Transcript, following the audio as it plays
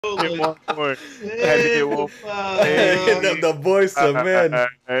Get one more. I had to Hey, get one. The voice of man.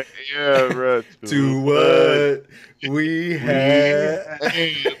 Yeah, bro. To To what we we had.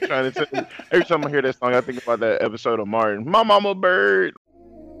 I'm trying to tell you. Every time I hear that song, I think about that episode of Martin. My mama bird.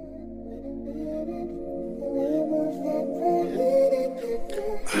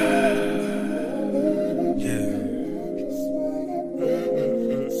 Yeah.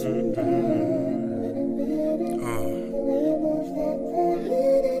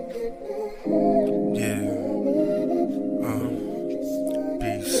 Yeah.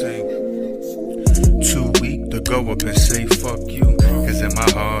 BC. Too weak to go up and say fuck you. Cause in my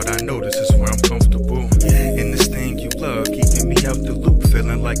heart I know this is where I'm comfortable. In this thing you love, keeping me out the loop.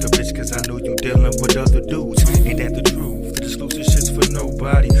 Feeling like a bitch cause I know you dealing with other dudes. Ain't that the truth? The exclusive shit's for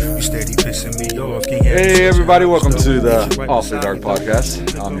nobody. You steady pissing me off. Hey everybody, welcome to the Awfully Dark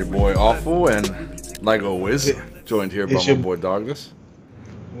Podcast. I'm your boy Awful, and like always, joined here by my boy Darkness.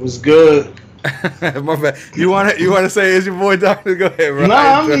 What's good? My bad. You wanna say it's your boy Darkness? Go ahead, bro.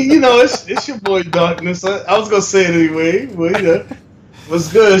 Nah, I mean, it's your boy Darkness. I was gonna say it anyway, but yeah.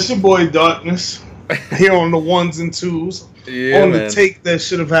 What's good? It's your boy Darkness. Here on the ones and twos. Yeah, on man. the take that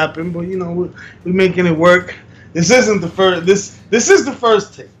should have happened, but we're making it work. This isn't the first. This is the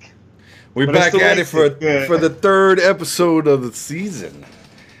first take. We're But back it's the at way it for yeah. the third episode of the season.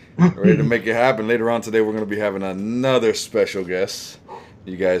 Ready to make it happen. Later on today, we're going to be having another special guest.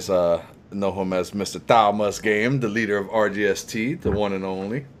 You guys know him as Mr. Thomas Game, the leader of RGST, the one and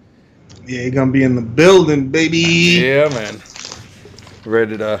only. Yeah, you're gonna be in the building, baby. Yeah, man.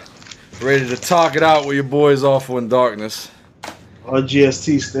 Ready to talk it out with your boys Awful in Darkness.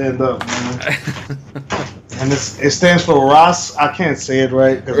 RGST, stand up, man. And it stands for Ross. I can't say it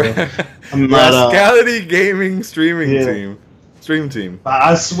right because I'm not. Rascality Gaming Streaming Yeah. Team. Stream Team.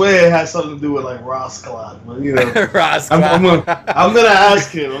 I swear it has something to do with like Ross Cloud, but Rascal. I'm gonna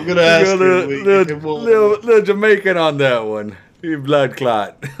ask him. I'm gonna ask him. Little Jamaican on that one. You blood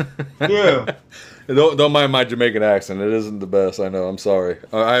clot. Yeah. Don't mind my Jamaican accent. It isn't the best. I know. I'm sorry.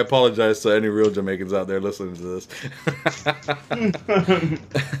 I apologize to any real Jamaicans out there listening to this.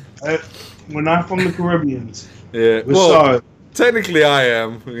 We're not from the Caribbean. Yeah. We're sorry. Technically, I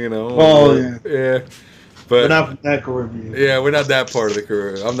am. Oh yeah. Yeah. We're But not from that Caribbean. yeah, we're not that part of the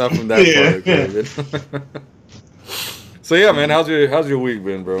Caribbean. I'm not from that part of the Caribbean. So yeah, man, how's your week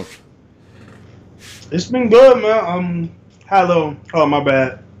been, bro? It's been good, man. Had a little. Oh my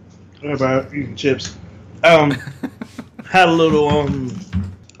bad. My bad. Eating chips. Had a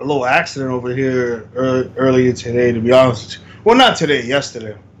little accident over here earlier today. To be honest with you. Well, not today.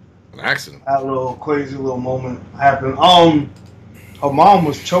 Yesterday. An accident. Had a little crazy little moment happen. Her mom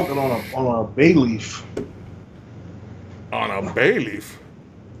was choking on a bay leaf. On a bay leaf.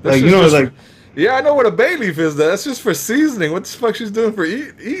 Like That's like yeah, I know what a bay leaf is. That's just for seasoning. What the fuck she's doing for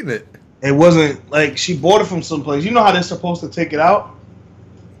eating it? it wasn't like she bought it from someplace. You know how they're supposed to take it out?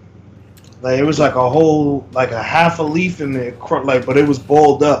 Like it was like a half a leaf in there, but it was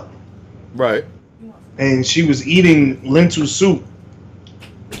balled up. Right. And she was eating lentil soup,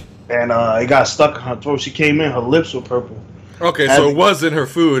 and it got stuck in her throat. She came in, her lips were purple. Okay, so it was in her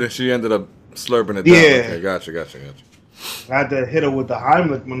food, and she ended up slurping it down. Yeah. Okay, gotcha. I had to hit her with the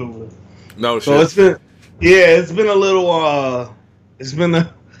Heimlich maneuver. No shit. So it's been a little,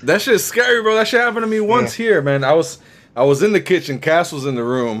 That shit's scary, bro. That shit happened to me once here, man. I was in the kitchen, Cass was in the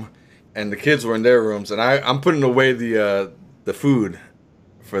room, and the kids were in their rooms, and I'm putting away the food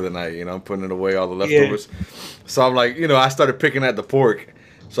for the night. I'm putting it away, all the leftovers. Yeah. So I'm like, I started picking at the pork.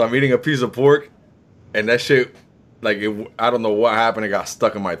 So I'm eating a piece of pork, and that shit, I don't know what happened. It got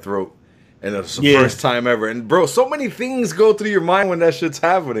stuck in my throat. And it was the first time ever. And, bro, so many things go through your mind when that shit's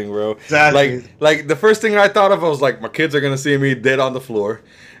happening, bro. Exactly. Like the first thing I thought of, I was like, my kids are going to see me dead on the floor.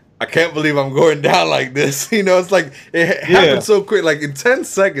 I can't believe I'm going down like this. It's like, it happened so quick. Like, in 10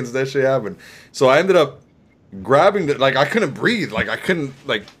 seconds, that shit happened. So I ended up grabbing I couldn't breathe. I couldn't,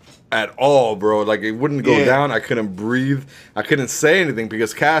 at all, bro. It wouldn't go down. I couldn't breathe. I couldn't say anything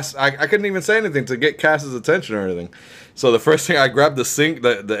because Cass, I couldn't even say anything to get Cass's attention or anything. So the first thing, I grabbed the sink,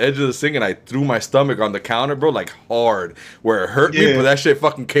 the edge of the sink, and I threw my stomach on the counter, bro, hard, where it hurt me, but that shit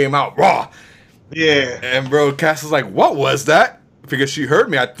fucking came out raw. Yeah. And, bro, Cass was like, what was that? Because she heard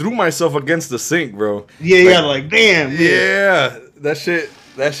me. I threw myself against the sink, bro. Yeah, damn. Yeah. That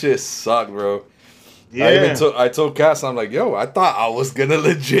shit sucked, bro. Yeah. I told Cass, I'm like, yo, I thought I was gonna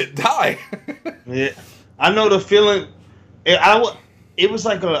legit die. Yeah. I know the feeling. It was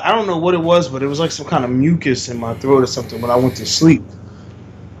like I don't know what it was, but it was like some kind of mucus in my throat or something when I went to sleep.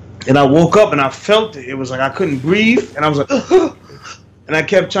 And I woke up and I felt it. It was like I couldn't breathe, and I was like, and I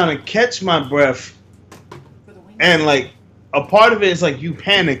kept trying to catch my breath, and a part of it is like you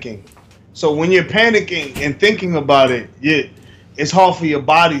panicking. So when you're panicking and thinking about it, it's hard for your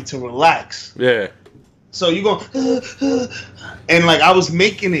body to relax. Yeah. So you go, and like I was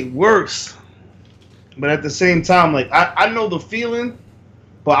making it worse, but at the same time, like I know the feeling,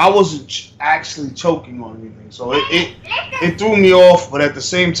 but I wasn't actually choking on anything. So it threw me off. But at the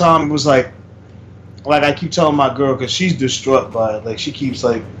same time, it was like I keep telling my girl because she's distraught by it. Like she keeps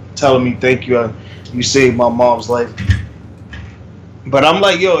like telling me, "Thank you, you saved my mom's life." But I'm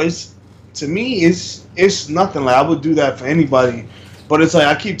like, yo, to me, it's nothing. Like I would do that for anybody. But it's like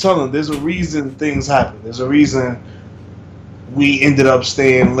I keep telling them, there's a reason things happen. There's a reason we ended up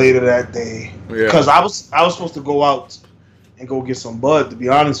staying later that day. Because I was supposed to go out and go get some bud, to be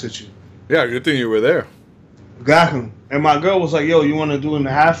honest with you. Yeah, good thing you were there. Got him. And my girl was like, yo, you want to do it in a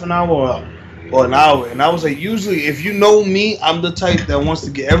half an hour or an hour? And I was like, usually, if you know me, I'm the type that wants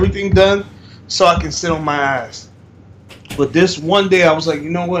to get everything done so I can sit on my ass. But this one day, I was like,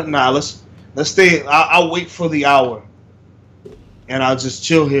 you know what? Nah, let's stay. I'll wait for the hour. And I'll just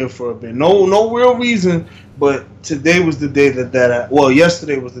chill here for a bit. No real reason, but today was the day that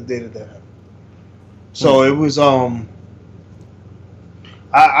yesterday was the day that happened. So it was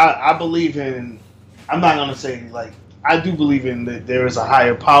I believe in, I'm not gonna say like, I do believe in that there is a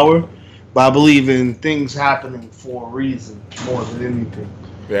higher power, but I believe in things happening for a reason more than anything.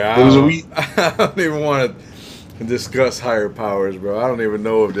 Yeah, I don't even want to discuss higher powers, bro. I don't even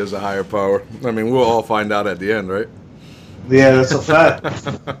know if there's a higher power. I mean, we'll all find out at the end, right? Yeah, that's a fact.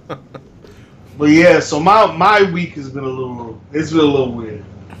 But yeah, so my week has been a little weird.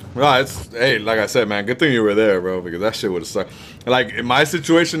 Well, hey, like I said, man, good thing you were there, bro, because that shit would have sucked. Like in my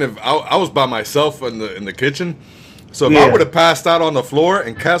situation, if I was by myself in the kitchen, so if I would have passed out on the floor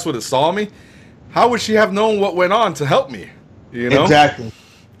and Cass would have saw me, how would she have known what went on to help me? You know? Exactly.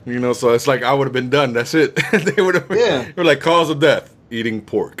 You know, so it's like I would have been done. That's it. They would have. Yeah. They were like cause of death: eating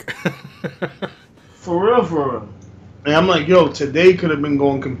pork. For real. And I'm like, yo, today could have been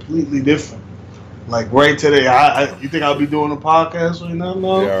going completely different. Like right today, you think I'll be doing a podcast right now?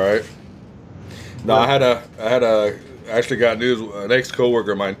 No. Yeah, right. No, I actually got news. An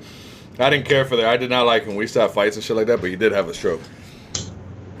ex-coworker of mine. I didn't care for that. I did not like him. We used to have fights and shit like that, but he did have a stroke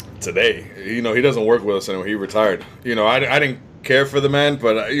today. You know, he doesn't work with us anymore. He retired. You know, I didn't care for the man,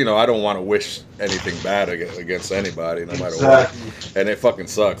 but you know, I don't want to wish anything bad against anybody, no matter what. And it fucking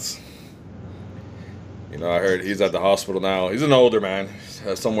sucks. You know, I heard he's at the hospital now. He's an older man,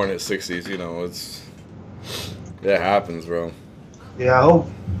 somewhere in his 60s. You know, it happens, bro. Yeah, I hope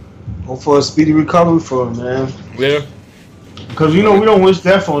for a speedy recovery for him, man. Yeah. Because you know we don't wish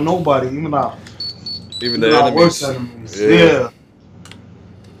death on nobody, even the enemies. Worst enemies. Yeah.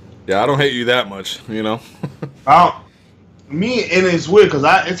 Yeah, I don't hate you that much, you know. And it's weird because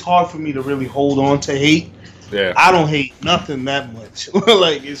it's hard for me to really hold on to hate. Yeah. I don't hate nothing that much,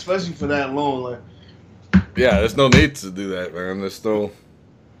 like especially for that long, like. Yeah, there's no need to do that, man. There's no.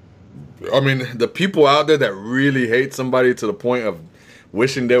 I mean, the people out there that really hate somebody to the point of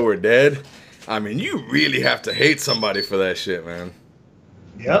wishing they were dead. I mean, you really have to hate somebody for that shit, man.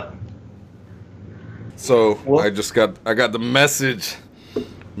 Yep. So I got the message.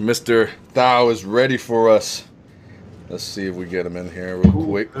 Mr. Thao is ready for us. Let's see if we get him in here real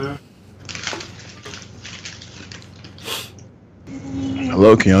quick.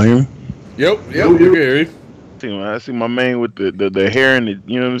 Hello, can y'all hear me? Yep, we can hear you. I see my man with the hair and the,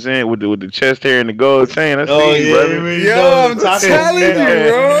 you know what I'm saying, with the chest hair and the gold chain. I see you, brother. Yo, I'm telling you,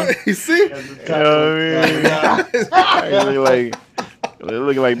 bro. You see? You know what I mean?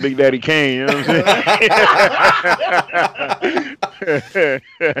 Looking like Big Daddy Kane, you know what I'm saying?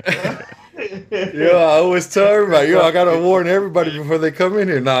 Yo, I always tell everybody, I gotta warn everybody before they come in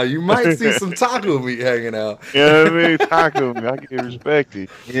here. Now, you might see some taco meat hanging out. You know what I mean? Taco meat, I can respect it.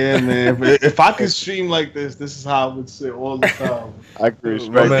 Yeah, man. But if I could stream like this is how I would sit all the time. I can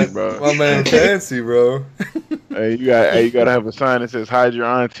respect it, bro. My man fancy, bro. Hey, you gotta have a sign that says "Hide your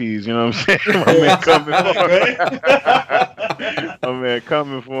aunties." You know what I'm saying? My man coming for him. My man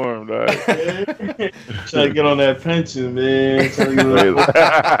coming for him, dog. Try to get on that pension, man.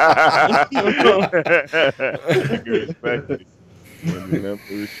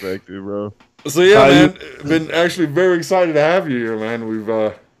 Respect it, bro. So yeah, man, been actually very excited to have you here, man.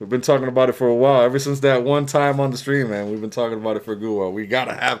 We've been talking about it for a while. Ever since that one time on the stream, man, we've been talking about it for a good while. We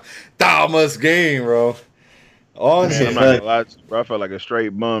gotta have Thomas game, bro. I'm not gonna lie to you, bro. I felt like a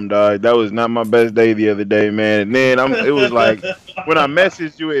straight bum, dog. That was not my best day the other day, man. And then it was like when I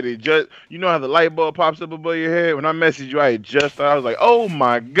messaged you, it just, you know how the light bulb pops up above your head. When I messaged you, I was like, oh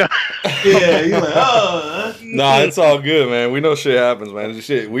my god. Yeah, you're like, oh. Nah, it's all good, man. We know shit happens, man.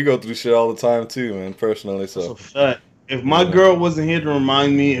 Shit, we go through shit all the time too, man. Personally, so. if my girl wasn't here to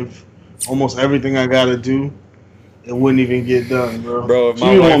remind me of almost everything I gotta do, it wouldn't even get done, bro. Bro, if She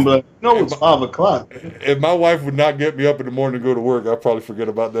my didn't wife, want to be like, no, it's 5 o'clock. if my wife would not get me up in the morning to go to work, I'd probably forget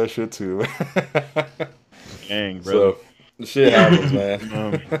about that shit too. Dang, bro. So, the shit happens,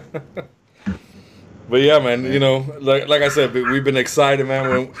 man. But yeah, man, you know, like I said, we've been excited,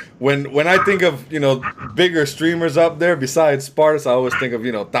 man. When I think of, you know, bigger streamers up there besides Spartus, I always think of,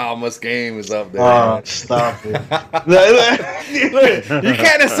 you know, Thomas Game is up there. Oh, stop it. You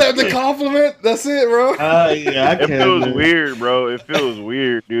can't accept the compliment. That's it, bro. Yeah, I can't. It feels weird, bro. It feels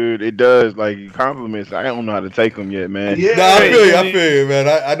weird, dude. It does. Like, compliments, I don't know how to take them yet, man. Yeah, Nah, I feel you, man.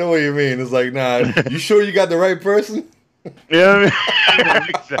 I know what you mean. It's like, nah, you sure you got the right person? Yeah, I mean?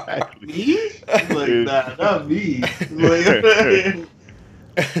 Exactly. Me? Like, nah, not me. Like,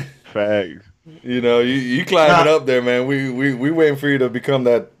 Facts. You know, you climbing up there, man. We waiting for you to become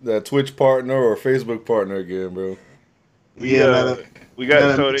that Twitch partner or Facebook partner again, bro. yeah, we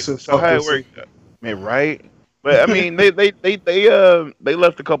got so how it works, man, right? But I mean, they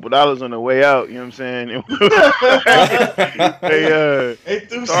left a couple dollars on the way out. You know what I'm saying? they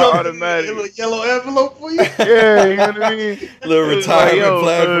threw something in a yellow envelope for you. Yeah, you know what I mean. Little retirement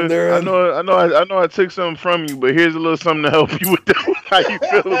plan from there. I know. I took something from you, but here's a little something to help you with that. How you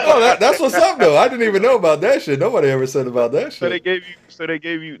feel? That's what's up, though. I didn't even know about that shit. Nobody ever said about that shit. So they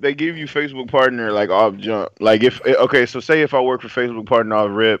gave you Facebook partner like off jump. Like so say if I work for Facebook partner off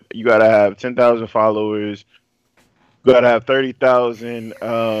rip, you gotta have 10,000 followers. Gotta have 30,000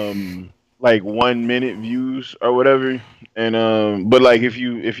 like 1 minute views or whatever, and but like if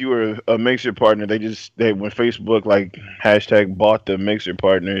you were a mixer partner, when Facebook like hashtag bought the mixer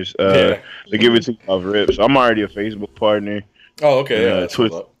partners, they give it to you off rip. So I'm already a Facebook partner. Oh, okay. And,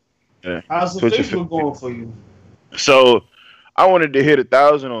 Twitch. How's the Facebook going for you? So I wanted to hit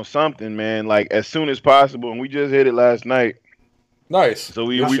 1,000 on something, man, like as soon as possible, and we just hit it last night. Nice. So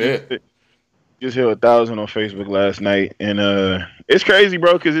we just hit 1,000 on Facebook last night, and it's crazy,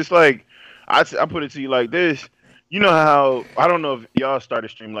 bro, because it's like I put it to you like this. You know how I don't know if y'all started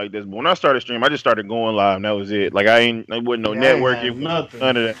stream like this, but when I started stream, I just started going live, and that was it. Like I wasn't no networking, none of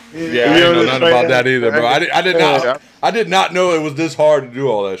that. Yeah, I didn't know nothing about that either, bro. I did not know it was this hard to do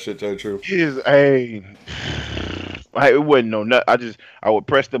all that shit. Tell you the truth. It wasn't no nut. I would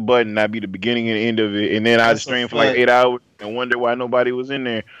press the button, that'd be the beginning and end of it, and then I'd stream for like 8 hours and wonder why nobody was in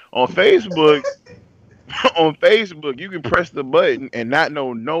there. On Facebook, you can press the button and not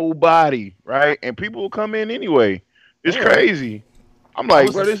know nobody, right? And people will come in anyway. It's crazy. I'm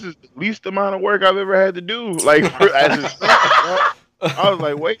like, bro, this is the least amount of work I've ever had to do. Like, as a I was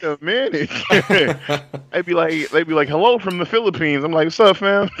like, wait a minute. they'd be like, hello from the Philippines. I'm like, what's up,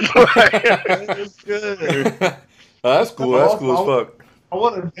 fam? It's good. That's cool. That's cool as fuck. I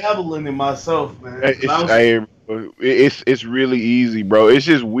want to dabble in it myself, man. It's really easy, bro. It's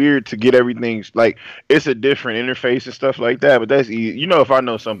just weird to get everything, like, it's a different interface and stuff like that, but that's easy. You know, if I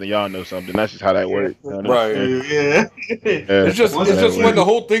know something, y'all know something. That's just how that works. Right. Yeah. It's just when the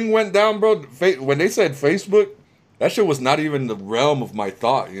whole thing went down, bro, when they said Facebook, that shit was not even the realm of my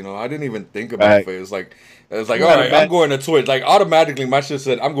thought, you know? I didn't even think about Facebook. It was like, all right, I'm going to Twitch. Like, automatically, my shit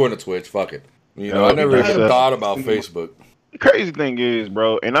said, I'm going to Twitch. Fuck it. You know, I never even thought about Facebook. The crazy thing is,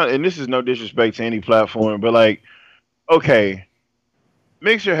 bro, and this is no disrespect to any platform, but like, okay,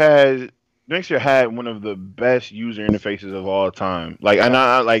 Mixer had one of the best user interfaces of all time. Like, and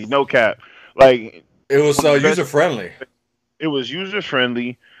I like no cap, like it was user friendly. It was user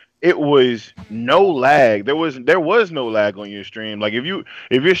friendly. It was no lag. There was no lag on your stream. Like if your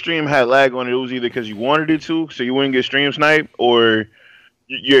stream had lag on it, it was either because you wanted it to, so you wouldn't get stream sniped, or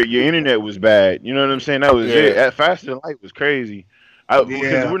your internet was bad. You know what I'm saying? That was it. At Faster Than Light was crazy.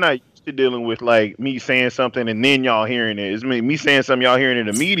 Because we're not used to dealing with like me saying something and then y'all hearing it. It's me saying something, y'all hearing it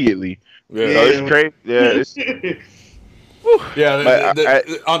immediately. Yeah, it's crazy.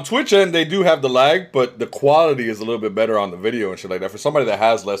 On Twitch end they do have the lag, but the quality is a little bit better on the video and shit like that. For somebody that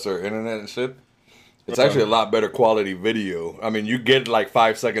has lesser internet and shit, it's actually a lot better quality video. I mean, you get it like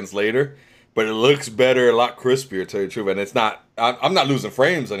 5 seconds later, but it looks better, a lot crispier, to tell you the truth. And it's not, I'm not losing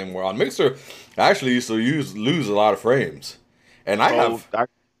frames anymore. On Mixer, I actually used to lose a lot of frames. And I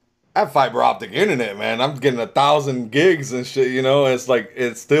have fiber optic internet, man. I'm getting 1,000 gigs and shit, you know? It's like,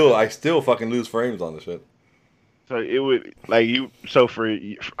 I still fucking lose frames on the shit. So it would like you. So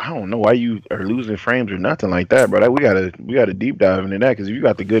I don't know why you are losing frames or nothing like that, bro. We gotta deep dive into that, because if you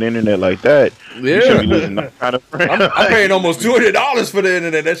got the good internet like that, you shouldn't be losing that kind of frames. I'm paying almost $200 for the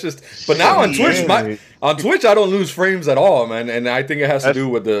internet. That's just. But now on Twitch, on Twitch I don't lose frames at all, man. And I think it has to do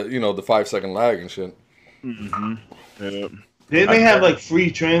with the 5 second lag and shit. Mm-hmm. Yeah. Didn't they have like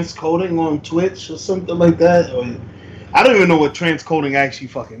free transcoding on Twitch or something like that? Or I don't even know what transcoding actually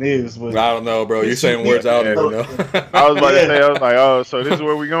fucking is. But I don't know, bro. You're saying words I don't even know. I was about to say, I was like, oh, so this is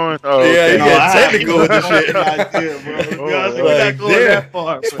where we going? Oh, yeah, okay. you get technical with the shit. Idea, bro. Oh, We're not going that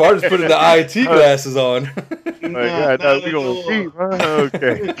far. Sparta's putting the IT glasses on. God, we going deep, huh?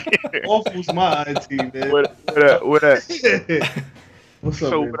 Okay. Awful's my IT, man. What What's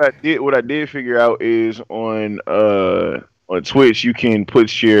up, so man? what I did figure out is on Twitch you can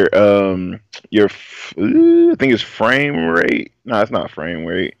put your I think it's frame rate. No, it's not frame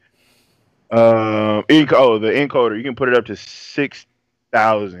rate. The encoder, you can put it up to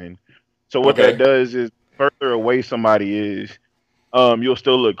 6,000. So what that does is further away somebody is, you'll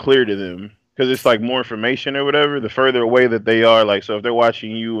still look clear to them because it's like more information or whatever. The further away that they are, like, so if they're watching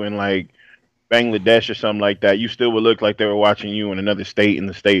you in like Bangladesh or something like that, you still would look like they were watching you in another state in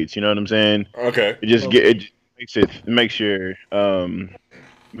the States. You know what I'm saying? Okay. It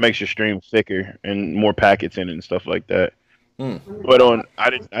makes your stream thicker and more packets in it and stuff like that. But I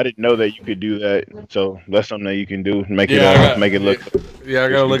didn't know that you could do that. So that's something that you can do. Make it look. Yeah, I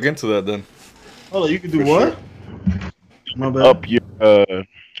gotta look into that then. Hold on, you can do what? My bad. Up your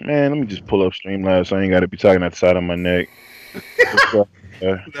man. Let me just pull up Streamlabs so I ain't got to be talking outside of my neck. Nah,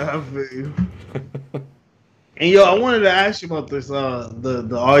 babe. And yo, I wanted to ask you about this the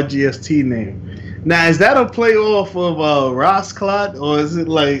RGST name. Now, is that a play off of Rascals, or is it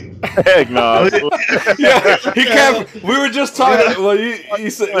like heck no? Yeah, he kept. We were just talking. Well,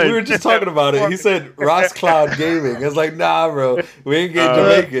 he said we were just talking about it. He said Rascals Gaming. It's like, nah, bro, we ain't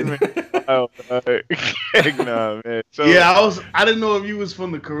getting Jamaican. Heck no, man. So, yeah, I didn't know if you was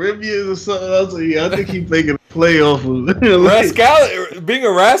from the Caribbean or something. I was like, yeah, I think he's making a play off of Rascal. Being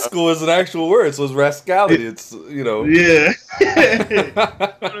a rascal is an actual word, so it's rascality. It's Yeah.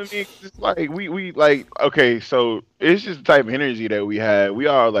 I mean, it's like we like, okay, so it's just the type of energy that we have. We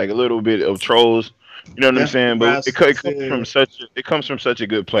are like a little bit of trolls, you know what I'm saying? But it comes from such a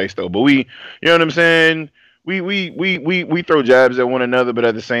good place though. But you know what I'm saying? We throw jabs at one another, but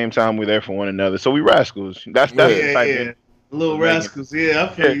at the same time we're there for one another. So we rascals. That's the type of little rascals. Yeah, I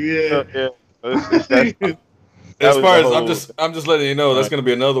feel you. Yeah. As far as I'm just letting you know, that's gonna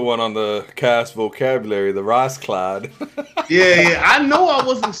be another one on the cast vocabulary, the Rasclad. Yeah. I know I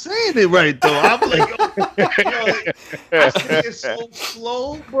wasn't saying it right though. I'm like, I say it so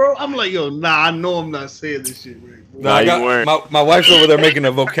slow, bro. I'm like, I know I'm not saying this shit right. Nah, I got my wife's over there making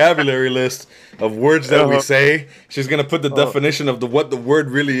a vocabulary list of words that we say. She's gonna put the definition of what the word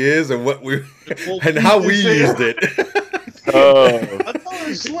really is and what we and how we used it. I thought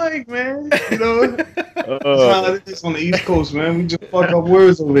it's slang, man. You know, it's on the East Coast, man. We just fuck up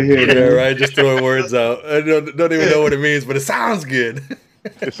words over here. Yeah, man. Right. Just throwing words out. I don't even know what it means, but it sounds good.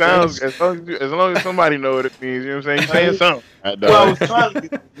 It sounds as long as somebody know what it means. You know what I'm saying? You're saying something. Well, I was trying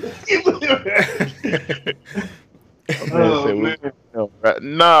to.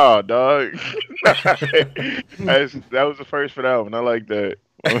 Nah, dog. That was the first for that one. I like that.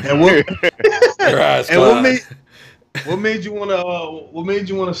 What made you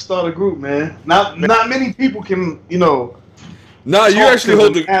wanna start a group, man? Not many people can, No, you actually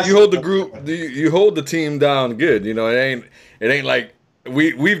hold the group. You hold the team down good. You know, it ain't like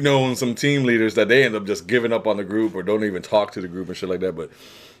we've known some team leaders that they end up just giving up on the group or don't even talk to the group and shit like that.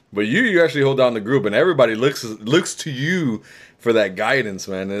 But you actually hold down the group, and everybody looks to you for that guidance,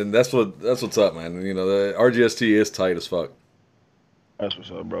 man. And that's what's up, man. You know, the RGST is tight as fuck. That's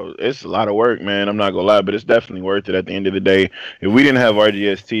what's up, bro. It's a lot of work, man. I'm not gonna lie, but it's definitely worth it at the end of the day. If we didn't have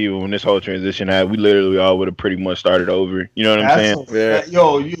RGST when this whole transition happened, we literally all would have pretty much started over. You know what I'm saying? Yeah.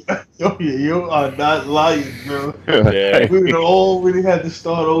 You are not lying, bro. Yeah. We would already had to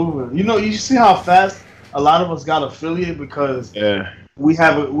start over. You see how fast a lot of us got affiliated because we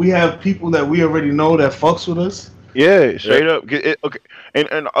have people that we already know that fucks with us. Yeah, straight up. Okay,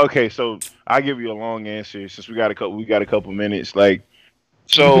 and okay. So I give you a long answer since we got a couple minutes. Like,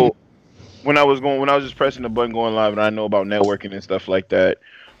 so when I was just pressing the button going live, and I know about networking and stuff like that.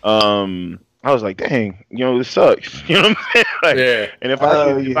 I was like, dang, this sucks. You know what I'm saying? Like, yeah. And if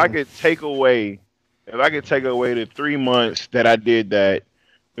I could take away the 3 months that I did that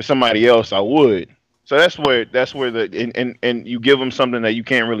for somebody else, I would. So that's where and you give them something that you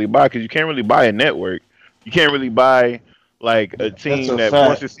can't really buy because you can't really buy a network. You can't really buy like a team that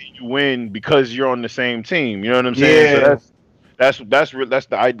wants to see you win because you're on the same team. You know what I'm saying? Yeah. So that's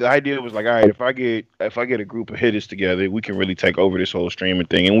the idea was like, all right, if I get a group of hitters together, we can really take over this whole streaming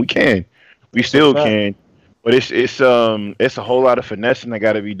thing, and we still can. But it's a whole lot of finessing that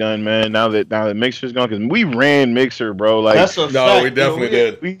got to be done, man. Now that Mixer's gone, because we ran Mixer, bro. Like That's a no, fact, we definitely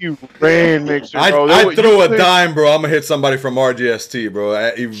did. we ran Mixer, bro. I throw a dime, bro. I'm gonna hit somebody from RGST, bro.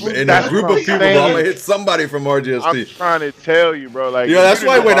 In a group of people, bro, I'm gonna hit somebody from RGST. I'm trying to tell you, bro. Like, yeah, that's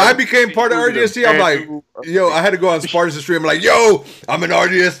why when I became part of RGST, I'm like, yo, I had to go on Spartans Stream. I'm like, yo, I'm in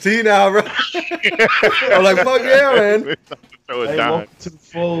RGST now, bro. I'm like, fuck yeah, man. Throw a Hey, dime. welcome to the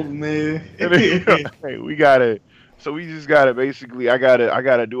fold, man. Hey, we gotta. So we just gotta basically. I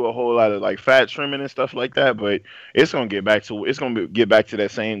gotta do a whole lot of like fat trimming and stuff like that. But it's gonna get back to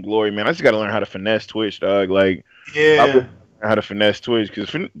that same glory, man. I just gotta learn how to finesse Twitch, dog. Like, Yeah. how to finesse Twitch, because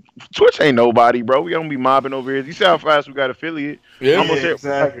Twitch ain't nobody, bro. We don't be mobbing over here. You see how fast we got affiliate? Yeah, Almost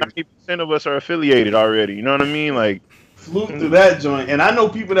exactly. like 90% of us are affiliated already. You know what I mean? Like, Flew through that joint, and I know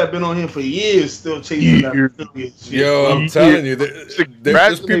people that been on here for years still chasing that affiliate shit. Yo, I'm telling you,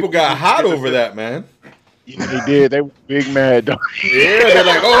 there's people got hot over that, man. Yeah, they did. They were big mad, dog. Yeah, they're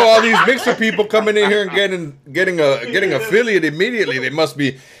like, oh, all these Mixer people coming in here and getting affiliate immediately. They must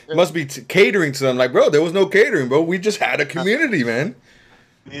be catering to them. Like, bro, there was no catering, bro. We just had a community, man.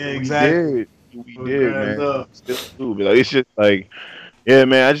 Yeah, exactly. We did, man. Still do, but like, it's just like, yeah,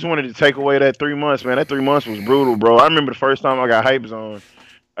 man. I just wanted to take away that 3 months, man. That 3 months was brutal, bro. I remember the first time I got Hype Zone.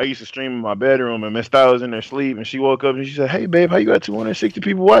 I used to stream in my bedroom, and Miss Style was in there sleep, and she woke up and she said, "Hey, babe, how you got 260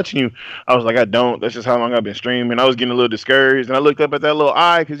 people watching you?" I was like, "I don't. That's just how long I've been streaming." I was getting a little discouraged, and I looked up at that little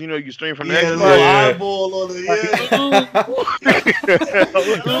eye because you stream from the Xbox. Little eyeball on it.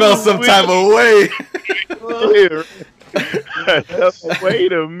 You felt some type of way.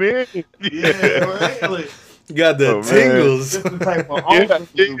 Wait a minute. Yeah, right. Like, got the tingles. that's the type of uncle,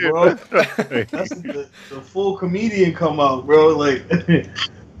 bro. That's the full comedian come out, bro. Like,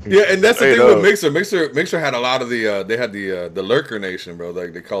 yeah, and that's the thing with Mixer. Mixer had a lot of they had the Lurker Nation, bro.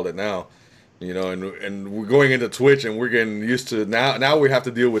 Like they called it now. You know, and we're going into Twitch, and we're getting used to now we have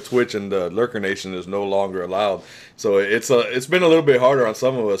to deal with Twitch, and the Lurker Nation is no longer allowed. So it's been a little bit harder on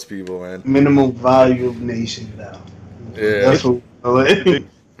some of us people, man. Minimum value nation now. Yeah, that's what.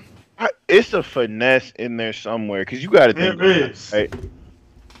 It's a finesse in there somewhere, because you got to think. Right?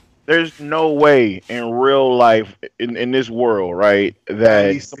 There's no way in real life in this world, right,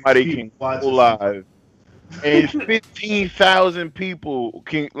 that somebody can go live and 15,000 people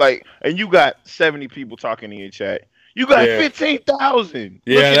can and you got 70 people talking in your chat. You got 15,000.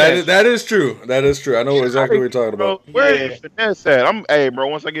 Yeah, that is true. That is true. I know exactly what you're talking about. Where's the finesse at? Hey, bro.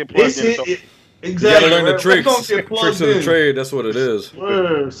 Once I get plugged in, exactly. You gotta learn the tricks of the trade. That's what it is.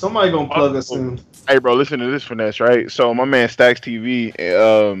 Somebody gonna plug us in. Hey, bro, listen to this finesse, right? So my man Stacks TV,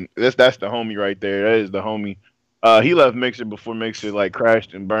 that's the homie right there. That is the homie. He left Mixer before Mixer like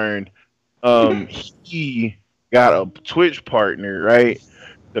crashed and burned. He got a Twitch partner, right,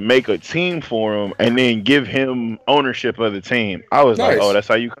 to make a team for him and then give him ownership of the team. I was like, oh, that's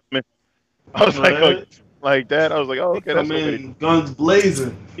how you come in. I was like, oh, like that. I was like, oh, okay, that's okay. Guns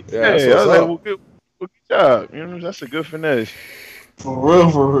blazing. Yeah, I was like, well, good job. You know, that's a good finesse. For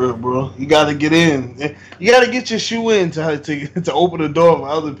real, bro. You gotta get in. You gotta get your shoe in to open the door for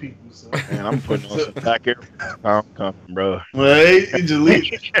other people. So. Man, I'm putting on some back air. I'm coming, bro. Right? Just leave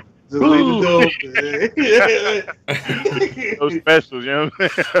the door. Those specials, you know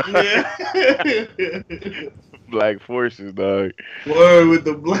what I'm saying? Yeah. Black Forces, dog. Word with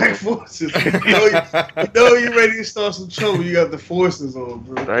the Black Forces. You know you ready to start some trouble. You got the forces on,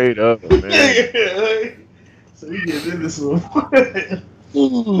 bro. Straight up, man. So you get into some.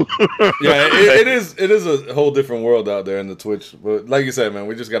 Yeah, it is a whole different world out there in the Twitch. But like you said, man,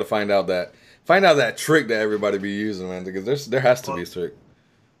 we just got to find out that trick that everybody be using, man, because there has to be a trick.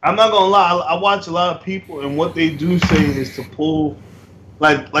 I'm not gonna lie. I watch a lot of people, and what they do say is to pull,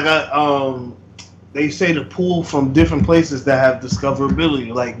 they say to pull from different places that have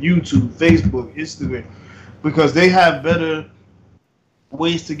discoverability, like YouTube, Facebook, Instagram, because they have better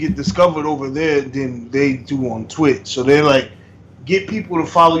ways to get discovered over there than they do on Twitch. So they like get people to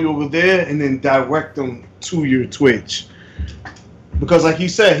follow you over there and then direct them to your Twitch. Because like you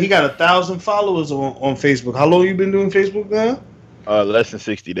said, he got 1,000 followers on Facebook. How long you been doing Facebook now? Less than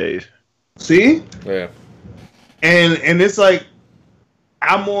 60 days. See? Yeah. And it's like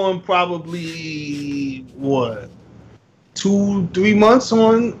I'm on probably 2-3 months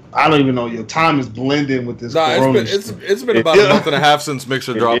on. I don't even know. Your time is blending with this. It's been about a month and a half since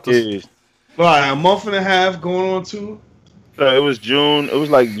Mixer dropped this. All right, a month and a half going on 2. It was June. It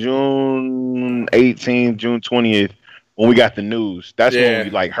was like June 18th, June 20th when we got the news. That's when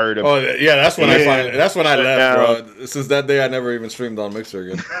we like heard of. Oh yeah, that's when I left, bro. Since that day, I never even streamed on Mixer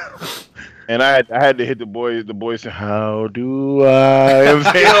again. And I had to hit the boys. The boys said, "How do I?" You know what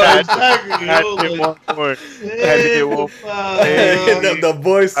I'm saying? Exactly. I had to hit one more. I had to hit one more. The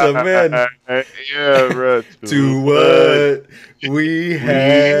voice of man. Yeah, bro. To what we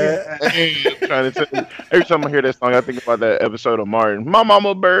had. I'm trying to tell you. Every time I hear that song, I think about that episode of Martin. My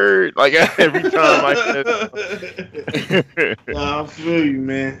mama bird. Like every time I hear that. Nah, I feel you,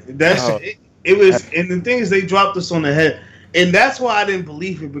 man. It was, and the thing is, they dropped us on the head, and that's why I didn't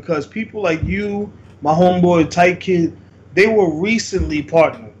believe it, because people like you, my homeboy Tight Kid, they were recently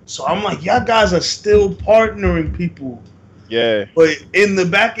partnered. So I'm like, y'all guys are still partnering people. Yeah. But in the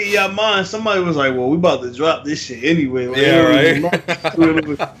back of your mind, somebody was like, "Well, we about to drop this shit anyway." Like, yeah, right.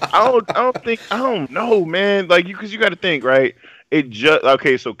 I don't know, man. Like because you got to think, right? It just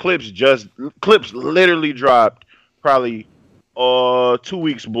okay. So Clips literally dropped probably 2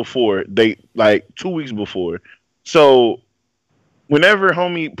 weeks before 2 weeks before. So whenever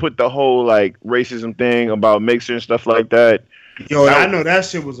homie put the whole like racism thing about Mixer and stuff like that, yo, I know that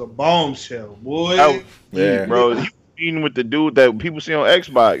shit was a bombshell, boy. Yeah, bro. He was meeting with the dude that people see on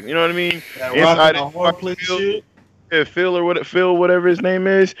Xbox. You know what I mean? Inside the hard play shit. Yeah, Phil, whatever his name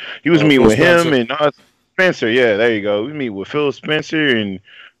is. He was meeting with him and Spencer. Yeah, there you go. We meet with Phil Spencer, and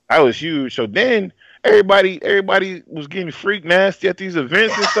that was huge. So then everybody was getting freak nasty at these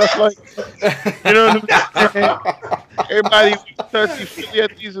events and stuff like that. You know what I'm saying? Everybody was touchy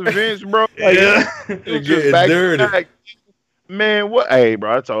at these events, bro. Like, Yeah, it was just back dirty. back. Man, what? Hey,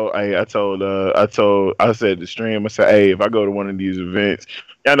 bro, I said the stream. I said, hey, if I go to one of these events,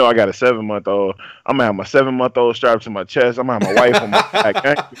 y'all know I got a 7-month-old. I'm gonna have my 7-month-old strapped to my chest. I'm gonna have my wife on my back.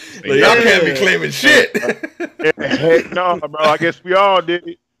 Y'all can't be claiming shit. Heck no, bro. I guess we all did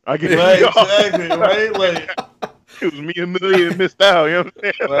it. I guess we all. Exactly, right? Like, it was me and Millie and missed out. You know what I'm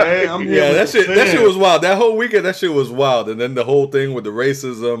saying? right? I'm here Yeah, with that shit was wild. That whole weekend, that shit was wild. And then the whole thing with the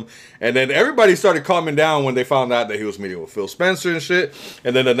racism, and then everybody started calming down when they found out that he was meeting with Phil Spencer and shit.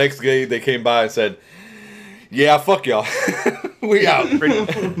 And then the next day, they came by and said, "Yeah, fuck y'all, we out."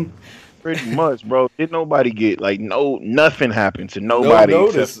 Pretty much, bro. Did nobody get nothing happened to nobody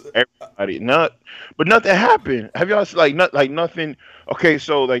except everybody. But nothing happened. Have y'all nothing? Okay,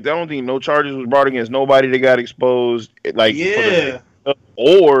 so I don't think no charges was brought against nobody that got exposed.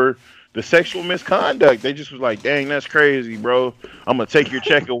 Or the sexual misconduct. They just was like, dang, that's crazy, bro. I'm gonna take your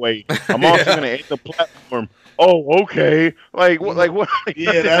check away. I'm also gonna end the platform. Oh, okay. Like what?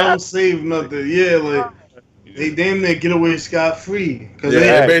 Yeah, that don't save nothing. Yeah, like they damn near get away scot free.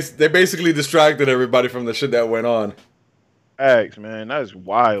 Yeah, they basically distracted everybody from the shit that went on. Facts, man. That's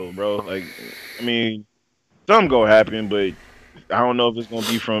wild, bro. Like, I mean, something gonna happen, but I don't know if it's gonna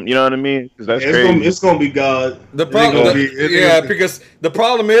be from, you know what I mean? Because that's crazy. It's gonna be God. The problem, because the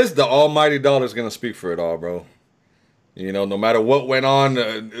problem is the Almighty Dollar is gonna speak for it all, bro. You know, no matter what went on,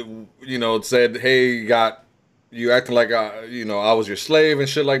 it said, "Hey, you acting like I was your slave" and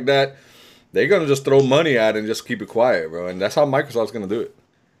shit like that. They're gonna just throw money at it and just keep it quiet, bro. And that's how Microsoft's gonna do it.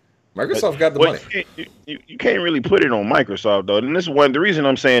 Microsoft got the money. You can't really put it on Microsoft though, and this is the reason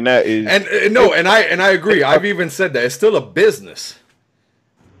I'm saying that is. And I agree. I've even said that it's still a business.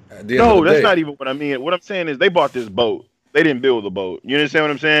 No, that's not even what I mean. What I'm saying is they bought this boat. They didn't build the boat. You understand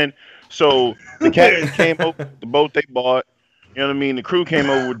what I'm saying? So the captain came over with the boat they bought. You know what I mean? The crew came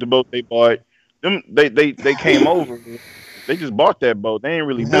over with the boat they bought. They came over. They just bought that boat. They ain't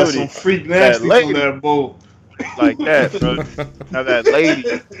really built it. Some freak nasty on that boat. Like that, bro. Now that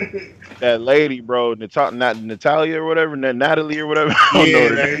lady, bro, not Natalia or whatever, Natalie or whatever. I don't know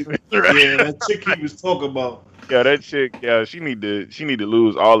her name. Yeah, that chick he was talking about. Yeah, that chick. Yeah, she need to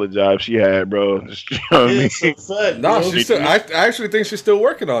lose all the jobs she had, bro. You know what I mean? I actually think she's still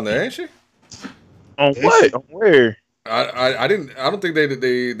working on there, ain't she? On what? On where? I don't think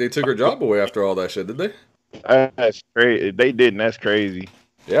they took her job away after all that shit, did they? That's crazy. They didn't. That's crazy.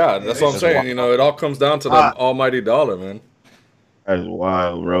 Yeah, that's what I'm saying. Wild. You know, it all comes down to the almighty dollar, man. That's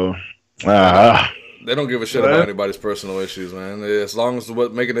wild, bro. They don't give a shit about anybody's personal issues, man. As long as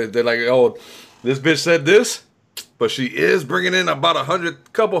what making it, they're like, oh, this bitch said this, but she is bringing in about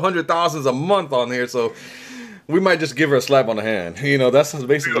couple hundred thousands a month on here, so we might just give her a slap on the hand. You know, that's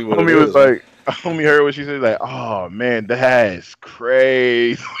basically what homie was like. Homie heard what she said, like, oh man, that's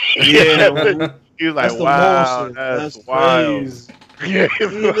crazy. Yeah, he was like, wow, that's wild. Crazy. Yeah. You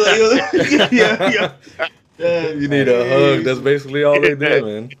need a hug. That's basically all they do,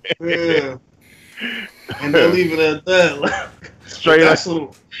 man. Yeah. And they leave it at that. Straight that's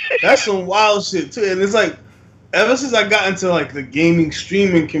some wild shit too. And it's like, ever since I got into like the gaming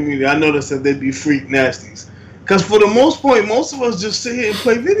streaming community, I noticed that they'd be freak nasties. Because for the most part, most of us just sit here and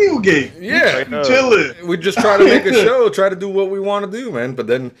play video games. Yeah, chilling. We just try to make a show, try to do what we want to do, man. But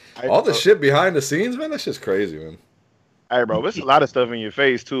then all the shit behind the scenes, man, that's just crazy, man. Hey, bro, it's a lot of stuff in your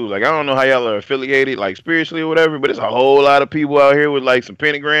face too. Like, I don't know how y'all are affiliated, like spiritually or whatever, but it's a whole lot of people out here with like some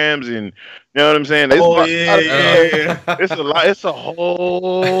pentagrams and you know what I'm saying. It's It's a lot. It's a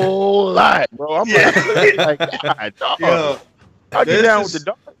whole lot, bro. I'm like God, dog. I get down with the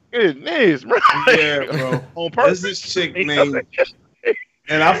dog. Goodness, bro. Yeah, bro. On purpose. There's this chick named,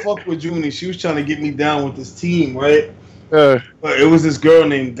 and I fuck with Junie. She was trying to get me down with this team, right? But it was this girl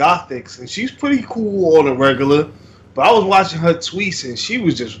named Gothix, and she's pretty cool on the regular. But I was watching her tweets, and she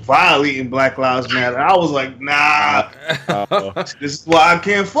was just violating Black Lives Matter. I was like, nah, this is why I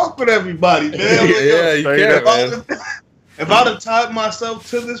can't fuck with everybody, man. Yeah, you can't, man. If I'd have tied myself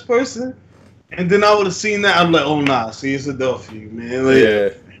to this person, and then I would have seen that, I'm like, oh, nah, see, it's a dope for you, man. Like, yeah.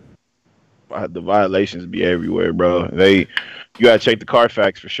 The violations be everywhere, bro. You gotta check the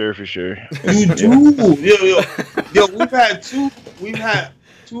Carfax for sure. You do, yo. We've had two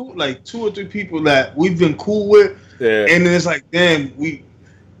or three people that we've been cool with, and then it's like, damn, you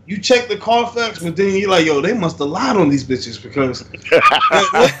check the Carfax, but then you're like, yo, they must have lied on these bitches because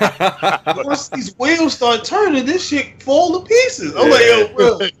once these wheels start turning, this shit fall to pieces. I'm like, yo,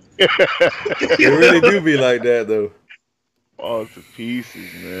 bro. It really do be like that though. All to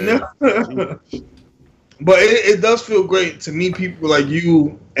pieces, man. But it does feel great to meet people like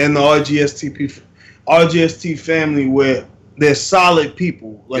you and the RGST family where they're solid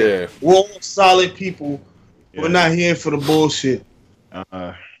people. Like we're all solid people. We're not here for the bullshit.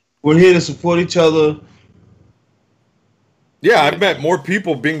 We're here to support each other. Yeah, I've met more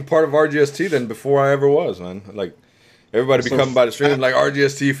people being part of RGST than before I ever was, man. Like everybody be coming by the street like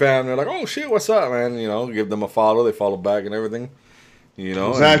RGST fam. They're like, oh shit, what's up, man? You know, give them a follow. They follow back and everything. You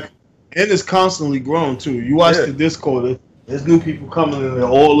know, exactly. And it's constantly growing too. You watch the Discord. There's new people coming in there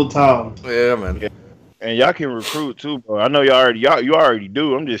all the time. Yeah, man. Yeah. And y'all can recruit too, bro. I know you already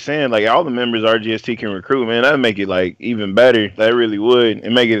do. I'm just saying, like all the members RGST can recruit, man. That'd make it like even better. That really would,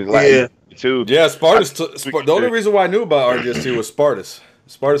 and make it like too. Yeah, Spartus. The only reason why I knew about RGST was Spartus.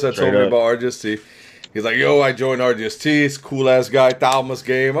 Spartus had told me about RGST. He's like, yo, I joined RGST. It's a cool ass guy. Thalmus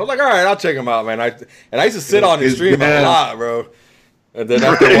game. I was like, all right, I'll check him out, man. I used to sit on his stream a lot, bro. And then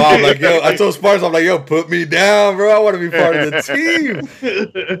after a while, I'm like, yo, I told Spartus, I'm like, yo, put me down, bro. I want to be part of the team.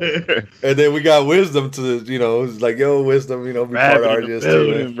 And then we got Wisdom to, you know, it's like, yo, Wisdom, you know, be part of RGST,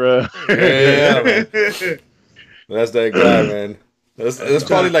 man. Bro. Yeah, man. That's that guy, man. That's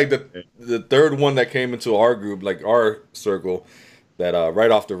probably like the third one that came into our group, like our circle, that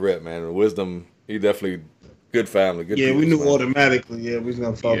right off the rip, man. Wisdom, he definitely good family. Good we knew man. Automatically. Yeah, we was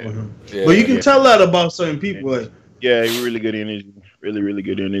gonna fuck with him. Yeah, but you can tell that about certain people. Like, yeah, really good energy. Really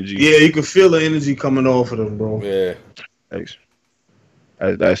good energy. Yeah, you can feel the energy coming off of them, bro. Yeah, thanks.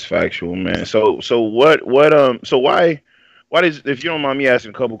 That's factual, man. So why does, if you don't mind me asking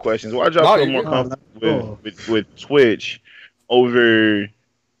a couple questions, why y'all feel more comfortable with Twitch over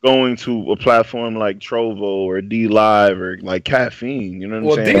going to a platform like Trovo or D Live or like Caffeine? You know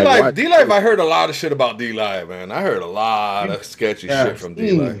what I'm saying? D Live, I heard a lot of shit about D Live, man. I heard a lot of sketchy shit from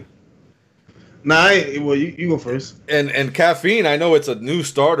D Live. Nah, well, you go first. And Caffeine, I know it's a new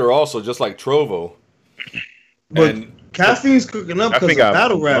starter also, just like Trovo. But Caffeine's cooking up because of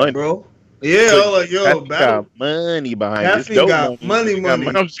battle rap, bro. Yeah, I'm like, yo, battle. Got money behind Caffeine this. Got money.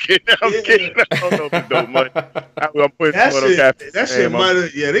 I'm just kidding. I'm kidding. I don't know if it's dope money. I'm putting that shit might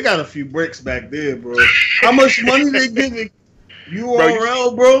have, they got a few bricks back there, bro. How much money they giving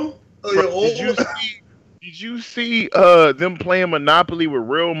URL, bro? Did you see them playing Monopoly with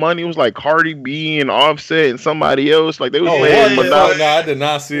real money? It was like Cardi B and Offset and somebody else. Like they was playing Monopoly. No, I did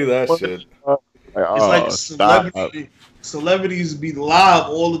not see that shit. It's like celebrities be live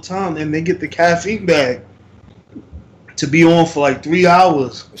all the time and they get the caffeine bag to be on for like 3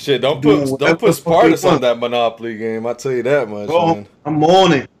 hours. Shit, don't put Spartus on that Monopoly game. I tell you that much, man. I'm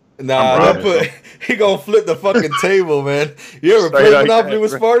on it. Nah, he gonna flip the fucking table, man. You ever play Monopoly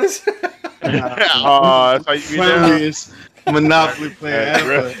with Spartus? That's how you be down. Monopoly player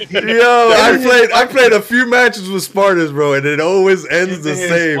ever. Yo, I played a few matches with Spartus, bro, and it always ends the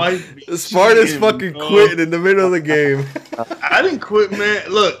same. Spartus fucking quit in the middle of the game. I didn't quit,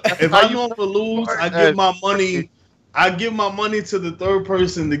 man. Look, if I know to lose, I give my money. I give my money to the third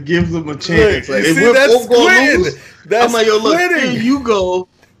person to give them a chance. Look, if we're both gonna lose, I'm like, yo, look, here you go,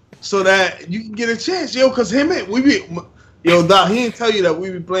 so that you can get a chance, yo. Cause Doc, he didn't tell you that we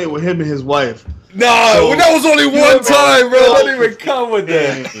be playing with him and his wife. No, that was only one time, bro. Don't even come with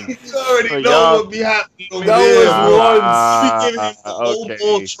that. You already know what be happening. That was once. Old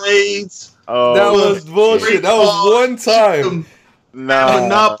ball trades. Oh, that was bullshit. That was one time. Nah,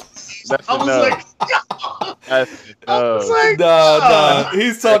 that's I was enough. like, That's I was enough. like, Nah,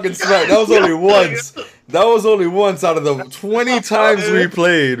 he's talking smack. That was only once. That was only once out of the 20 times we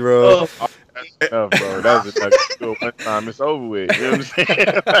played, bro. Enough, bro. That was enough. You do it one time, it's over with. You know what I'm saying?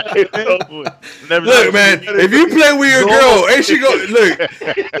 It's over with. Look, man, if you play with your girl, ain't she go look?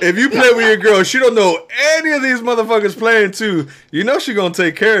 If you play with your girl, she don't know any of these motherfuckers playing too. You know she gonna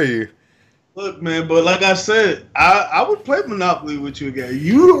take care of you. Look, man, but like I said, I would play Monopoly with you again.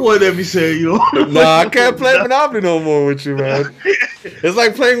 You the one that be saying you don't. Nah, I can't play Monopoly no more with you, man. It's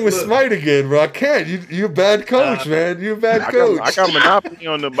like playing with Smite again, bro. I can't. You a bad coach, man. You a bad coach. I got Monopoly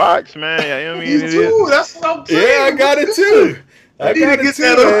on the box, man. You know what I mean? Me too. That's what I'm saying. Yeah, I got it too. I got it too,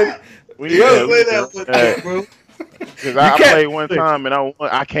 man. We need to play that with that, bro. Because I played one time and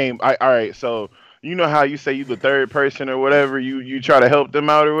I came. All right, so you know how you say you the third person or whatever, you try to help them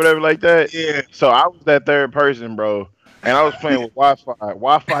out or whatever like that? Yeah. So I was that third person, bro. And I was playing with Wi-Fi.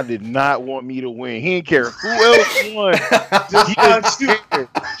 Wi-Fi did not want me to win. He didn't care who else won.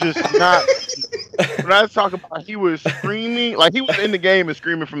 Just not. When I talk about, he was screaming, like he was in the game and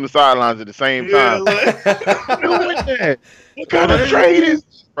screaming from the sidelines at the same time. What kind of trade is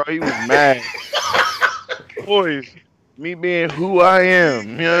this? Bro, he was mad. Boys, me being who I am,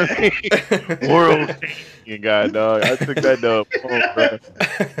 you know what I mean? World champion guy, dog. I took that dub home, bro.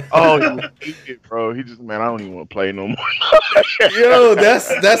 Oh, he was it, bro. He just, man, I don't even want to play no more. Yo,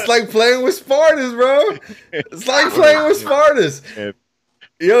 that's like playing with Spartans, bro. It's like playing with Spartans.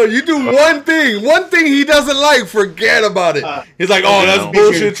 Yo, you do one thing he doesn't like, forget about it. He's like, oh, that's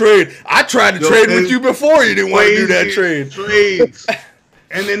bullshit trade. I tried to trade with you before. You didn't want to do that trade. Trades.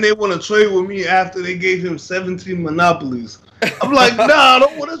 And then they want to trade with me after they gave him 17 monopolies. I'm like, nah, I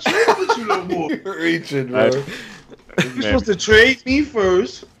don't want to trade with you no more. You're reaching, bro. You're supposed to trade me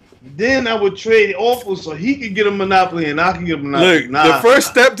first. Then I would trade Awful so he could get a monopoly and I can get a monopoly. Look, the first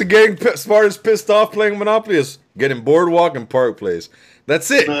step to getting Spartans pissed off playing Monopoly is getting Boardwalk and Park Place.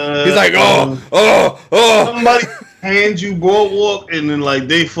 That's it. He's like, oh. Somebody hands you Boardwalk and then like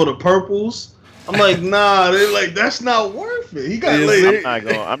they for the purples. I'm like, nah, they're like, that's not worth it. He got laid.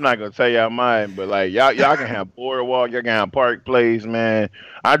 I'm not gonna tell y'all mine, but like y'all can have Boardwalk, y'all can have Park Place, man.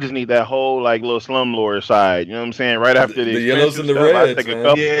 I just need that whole like little slumlord side. You know what I'm saying? Right after the yellows and the stuff, reds, I take man. a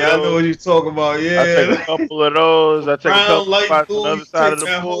couple. Yeah, I know what you're talking about. Yeah, I take a couple of those. I take a couple of spots on the other side of the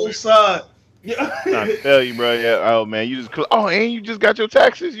pool. Whole side. Yeah. I tell you, bro. Yeah. Oh man, you just and you just got your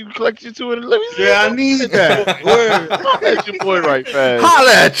taxes. You collected your 200. Let me see. Yeah, I need that. Word. Holla at your boy right fast.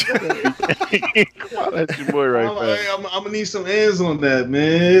 Holla at you. Holla at your boy right fast. I'm gonna need some hands on that,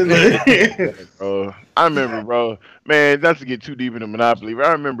 man. Bro, I remember, bro. Man, not to get too deep into Monopoly, but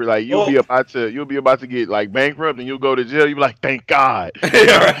I remember like you'll be about to get like bankrupt and you'll go to jail. You'll be like, thank God. Yo,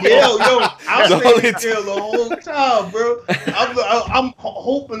 I'm staying in jail the whole time, bro. I'm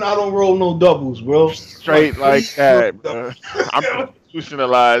hoping I don't roll no doubles, bro. Straight like that, bro. I'm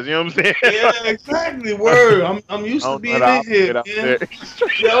institutionalized. You know what I'm saying? Yeah, exactly. Word. I'm used to being in here, man.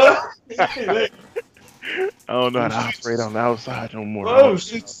 I don't know how to operate on the outside no more. Bro,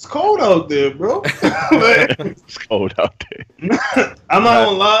 it's cold out there, bro. It's cold out there. I'm not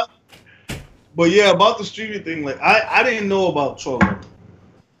gonna lie. But yeah, about the streaming thing, like I didn't know about Trollo.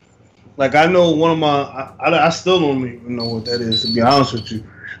 Like I know one of my, I still don't even know what that is, to be honest with you.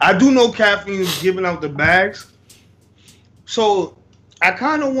 I do know Caffeine's giving out the bags. So I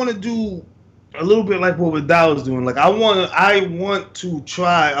kind of want to do a little bit like what Vidal is doing. Like I want to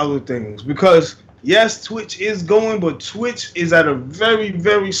try other things because yes, Twitch is going, but Twitch is at a very,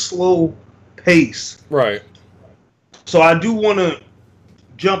 very slow pace. Right. So I do want to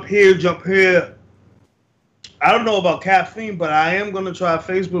jump here. I don't know about Caffeine, but I am going to try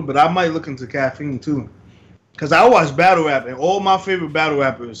Facebook, but I might look into Caffeine too. Because I watch battle rap, and all my favorite battle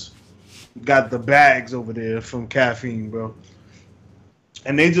rappers got the bags over there from Caffeine, bro.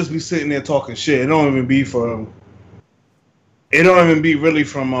 And they just be sitting there talking shit. It don't even be from... It don't even be really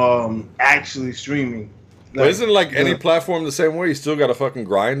from actually streaming. Like, but isn't like any platform the same way? You still got to fucking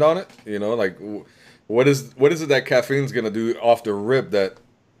grind on it, you know? Like, what is it that Caffeine's gonna do off the rip that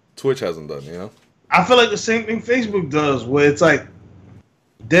Twitch hasn't done? You know? I feel like the same thing Facebook does, where it's like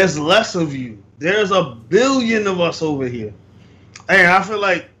there's less of you. There's a billion of us over here, and I feel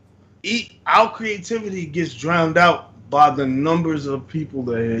like our creativity gets drowned out by the numbers of people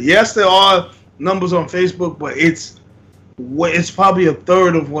there. Yes, there are numbers on Facebook, but it's probably a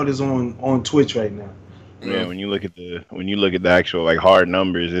third of what is on Twitch right now. Yeah, when you look at the actual like hard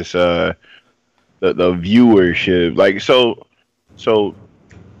numbers, it's the viewership. Like so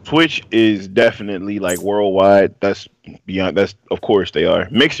Twitch is definitely like worldwide. That's beyond. That's of course they are.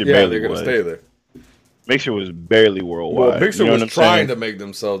 Mixer Yeah, barely they're gonna was. stay there. Mixer was barely Well, worldwide. Mixer You know was what I'm trying saying? to make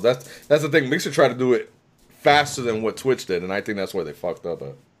themselves. That's the thing. Mixer tried to do it faster than what Twitch did, and I think that's where they fucked up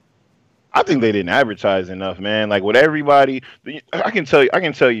at. I think they didn't advertise enough, man. Like with everybody, I can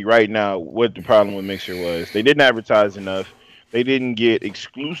tell you right now what the problem with Mixer was. They didn't advertise enough. They didn't get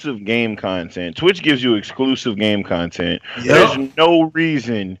exclusive game content. Twitch gives you exclusive game content. Yep. There's no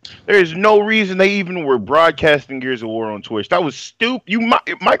reason they even were broadcasting Gears of War on Twitch. That was stupid.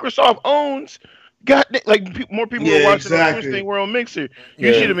 Microsoft owns. More people were watching on Twitch than they were on Mixer.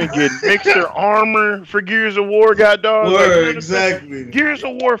 You should have been getting Mixer armor for Gears of War, god dog. Exactly. Gears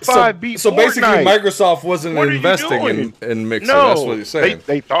of War 5 beat So basically, Fortnite. Microsoft wasn't investing in Mixer. No, that's what you're saying.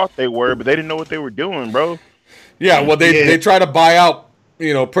 They thought they were, but they didn't know what they were doing, bro. Yeah, well, they try to buy out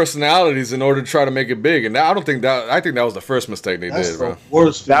personalities in order to try to make it big, and I think that was the first mistake they did, bro.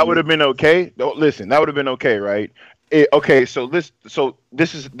 Worst. That would have been okay. Listen, that would have been okay, right? So this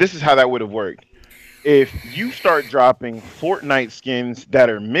is how that would have worked. If you start dropping Fortnite skins that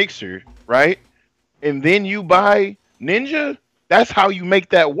are Mixer, right, and then you buy Ninja, that's how you make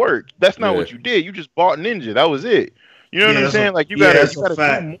that work. That's not what you did. You just bought Ninja. That was it. You know what I'm saying? Like you gotta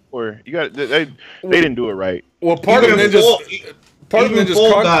do more. They didn't do it right. Well, part of Ninja's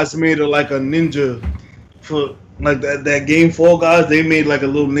Fall Guys made it like a ninja for like that game Fall Guys. They made like a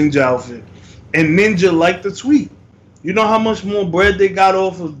little ninja outfit, and Ninja liked the tweet. You know how much more bread they got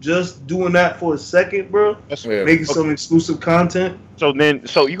off of just doing that for a second, bro? Making some exclusive content. So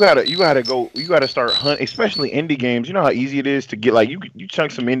you gotta start hunting, especially indie games. You know how easy it is to get you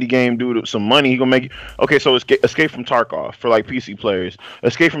chunk some indie game, dude, some money. He gonna make it. Okay, so Escape from Tarkov for like PC players.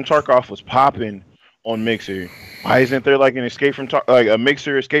 Escape from Tarkov was popping on Mixer. Why isn't there like an a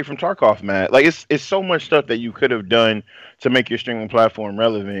Mixer Escape from Tarkov map? Like it's so much stuff that you could have done to make your streaming platform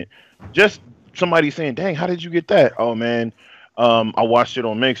relevant. Just somebody saying, "Dang, how did you get that?" Oh man, I watched it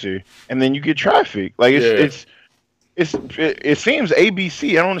on Mixer, and then you get traffic. Like it seems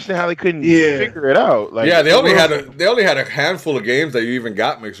ABC. I don't understand how they couldn't figure it out. Like they only had a handful of games that you even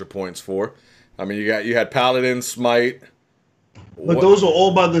got Mixer points for. I mean, you had Paladin, Smite. But those are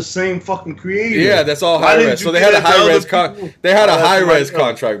all by the same fucking creator. Yeah, that's all high res. So they had a high res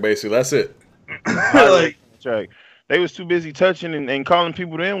contract basically. That's it. They was too busy touching and calling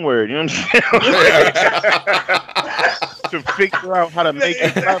people the N-word. You know what I'm saying? To figure out how to make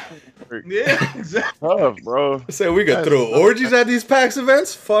it happen. Yeah, exactly. Tough, bro. I said we could throw orgies at these PAX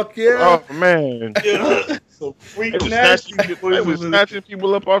events. Fuck yeah. Oh man. Yeah. So freak they was snatching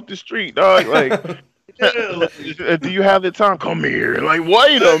people up off the street, dog. Like, do you have the time? Come here. Like,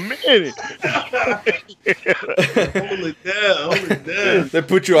 wait a minute. Hold it down. They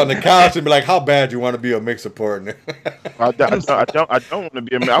put you on the couch and be like, "How bad you want to be a Mixer partner?" I don't want to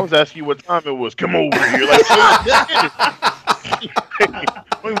be. I was asking you what time it was. Come over here. Like, I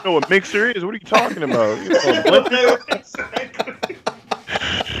don't even know what Mixer is. What are you talking about? What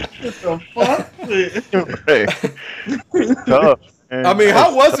the fuck? Tough. I mean,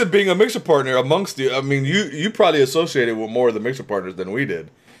 how was it being a Mixer partner amongst you? I mean, you probably associated with more of the Mixer partners than we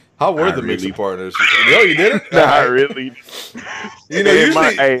did. How were the Mixer partners? No, you didn't? Not really. You know,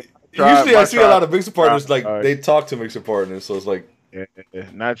 usually I see a lot of Mixer partners, they talk to Mixer partners, so it's like... Yeah,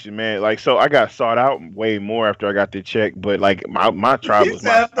 not you, man. Like, so I got sought out way more after I got the check, but like my tribe was my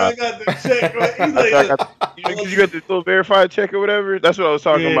after I got the check, right? He's like, you got the little verified check or whatever. That's what I was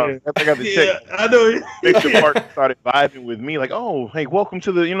talking about. After I got the check, I know. Mixer partner started vibing with me, like, oh, hey, welcome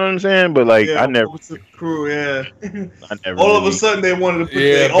to the, you know what I'm saying? But like, I never. Welcome to the crew, I never. All of a sudden, they wanted to put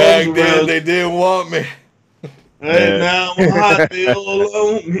their back arms then around. they didn't want me. Hey, now I'm hot, they all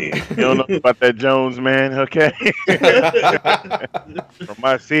on me. You don't know about that Jones, man, okay? From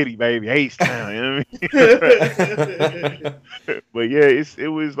my city, baby, H-Town, you know what I mean? But yeah, it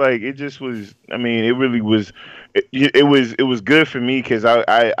was like, it just was, I mean, it really was, it was good for me because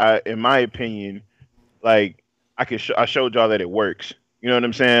I in my opinion, like, I showed y'all that it works. You know what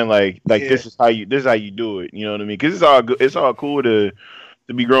I'm saying? Like this is how you do it. You know what I mean? Because it's all cool to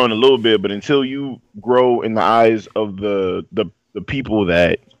be growing a little bit, but until you grow in the eyes of the people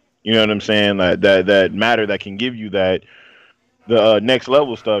that, you know what I'm saying, that matter, that can give you the next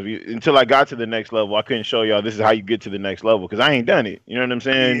level stuff. Until I got to the next level, I couldn't show y'all this is how you get to the next level because I ain't done it. You know what I'm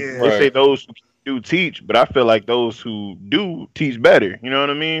saying? They say those who do teach, but I feel like those who do teach better. You know what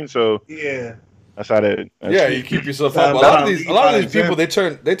I mean? So that's how that. You keep yourself up. A lot of these people they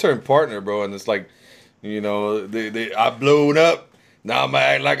turn partner, bro, and it's like, you know, I blown up. Now I'm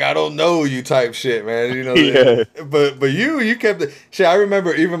act like I don't know you type shit, man. You know, but you kept it. Shit, I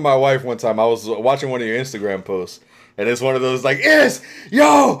remember even my wife one time. I was watching one of your Instagram posts, And it's one of those like,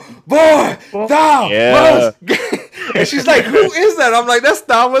 yo, boy, Thomas. And she's like, who is that? I'm like, that's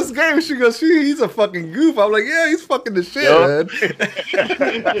Thomas Game. She goes, he's a fucking goof. I'm like, yeah, he's fucking the shit, man.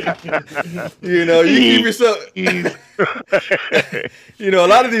 You know, you keep yourself. You know, a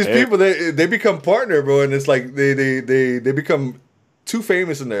lot of these people, they become partner, bro, and it's like they become too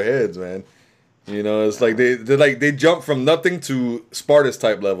famous in their heads, man. You know, it's like they jump from nothing to Spartans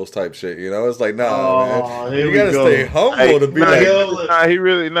type levels type shit. You know, it's like man, you gotta stay humble to be like. He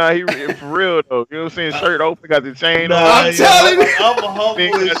really for real though. You know what I'm saying? Shirt open, got the chain on. I'm telling you, I'm a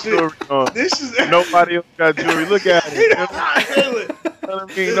humble as shit. This is nobody else got jewelry. Look at it. I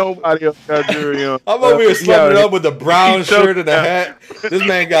mean, nobody else got jewelry on. I'm over here slumming it up with the brown shirt and the hat. This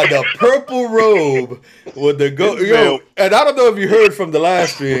man got the purple robe with the and I don't know if you heard from the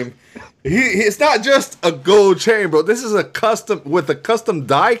last stream. It's not just a gold chain, bro. This is a custom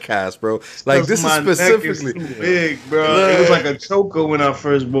die cast, bro. Like this is specifically too big, bro. It was like a choker when I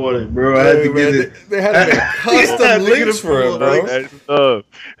first bought it, bro. I had to get it. They had to make custom links for it, bro.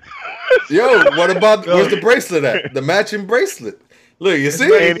 Yo, what about where's the bracelet at? The matching bracelet. Look, you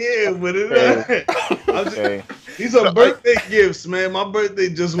see? Right here, but these are birthday gifts, man. My birthday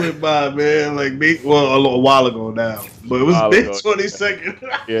just went by, man. Like, a little while ago now, but it was May 22nd.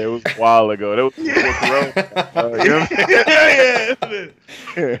 Yeah, it was a while ago. That was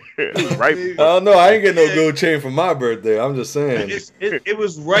it was right. I don't know. I ain't getting no gold chain for my birthday. I'm just saying. It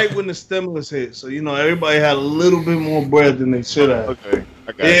was right when the stimulus hit, so you know everybody had a little bit more bread than they should have. Okay,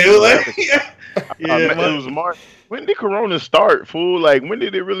 I got it was March. When did Corona start, fool? Like, when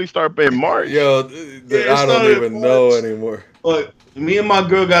did it really start in March? Yo, I don't even know anymore. But me and my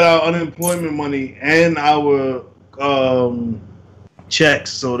girl got our unemployment money and our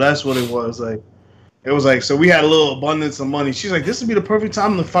checks, so that's what it was. Like, it was like, so we had a little abundance of money. She's like, this would be the perfect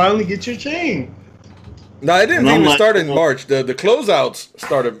time to finally get your chain. No, it didn't even start in March. The closeouts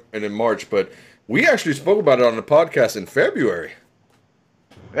started in March, but we actually spoke about it on the podcast in February.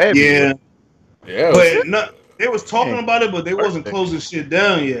 Yeah. Yeah. But they was talking about it, but they wasn't closing shit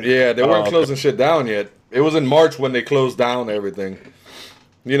down yet. Yeah, they weren't closing shit down yet. It was in March when they closed down everything.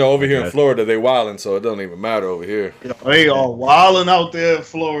 You know, over here in Florida, they wilding, so it doesn't even matter over here. They all wilding out there in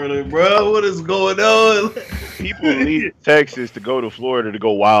Florida, bro. What is going on? People leave Texas to go to Florida to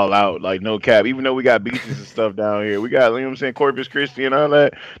go wild out, like no cap. Even though we got beaches and stuff down here, we got, you know what I'm saying, Corpus Christi and all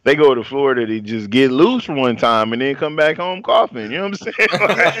that. They go to Florida to just get loose for one time and then come back home coughing. You know what I'm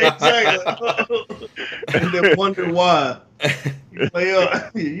saying? Exactly. And then wonder why.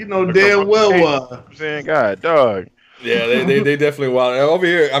 You know damn well why. I'm saying, God, dog. Yeah, they definitely wild. Over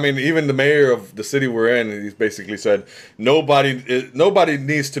here, I mean, even the mayor of the city we're in, he's basically said nobody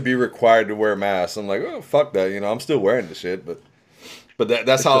needs to be required to wear masks. I'm like, oh, fuck that. You know, I'm still wearing the shit, but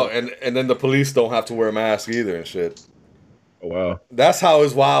that's how. And then the police don't have to wear masks either and shit. Oh, wow. That's how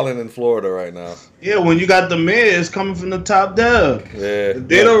it's wilding in Florida right now. Yeah, when you got the mayor, it's coming from the top down. Yeah. If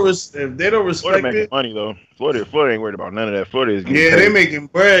they don't respect Florida making it, money though. Florida ain't worried about none of that. Florida is getting paid. They making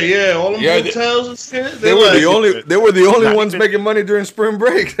bread. Yeah, all them hotels and shit. They were the only ones making money during spring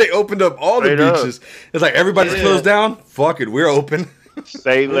break. They opened up all the beaches. It's like everybody's closed down. Fuck it, we're open.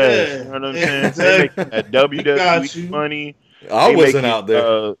 Say less. You know what I'm saying? Exactly. They making that WWE money. I wasn't out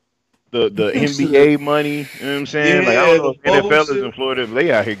there. The NBA money, you know what I'm saying? Like, I don't know if NFL is in Florida, but they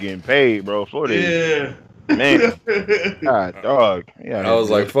out here getting paid, bro. Florida man. God, dog. Yeah, I was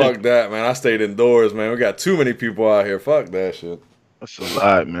like, fuck that, man. I stayed indoors, man. We got too many people out here. Fuck that shit. That's a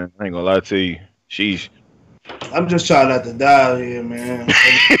lot, man. I ain't gonna lie to you. Sheesh. I'm just trying not to die out here, man.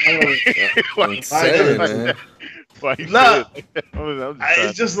 It's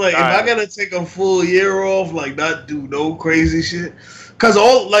just like, if I gotta take a full year off, like, not do no crazy shit. Cause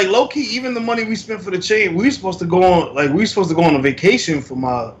low key, even the money we spent for the chain, we were supposed to go on a vacation for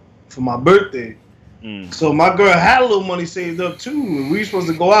my birthday. So my girl had a little money saved up too, and we were supposed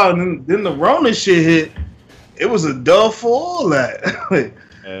to go out, and then the Rona shit hit. It was a dub for all that.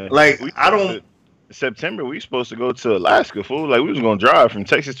 September we supposed to go to Alaska, fool. Like, we was gonna drive from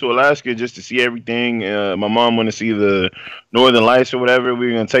Texas to Alaska just to see everything. My mom wanted to see the Northern Lights or whatever. We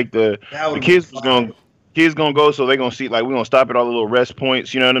were gonna take the kids gonna go, so they gonna see, like, we're gonna stop at all the little rest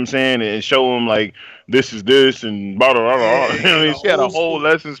points, you know what I'm saying, and show them, like, this is this and blah blah blah blah. I mean, she had a whole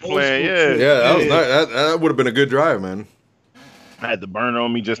lessons plan. That would have been a good drive, man. I had to burn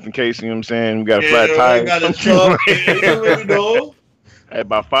on me just in case, you know what I'm saying. We got a flat tire. Got a truck. I had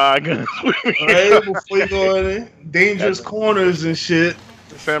about 5 guns with me. Right, before you go in there. Dangerous corners and shit.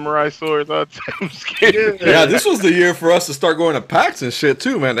 The samurai swords. I'm scared. Yeah, this was the year for us to start going to PAX and shit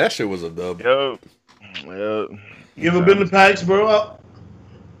too, man. That shit was a dub. Yo. You ever been to PAX, bro?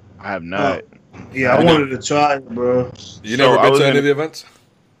 I have not. Yeah, I wanted to try it, bro. You never been to any of the events?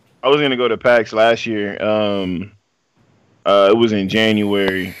 I was gonna go to PAX last year. It was in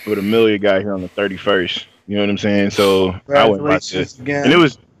January, but Amelia got here on the 31st. You know what I'm saying? So I went by to, again. and it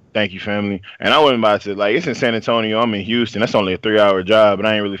was thank you, family. And I went by to like it's in San Antonio. I'm in Houston. That's only a 3-hour drive, but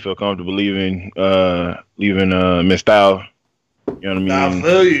I ain't really feel comfortable leaving Miss Thou. You know what I mean? I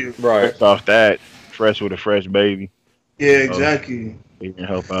feel you. Right. Fresh off that, fresh with a fresh baby. Yeah, exactly. They can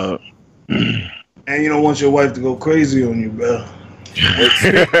help out. And you don't want your wife to go crazy on you, bro.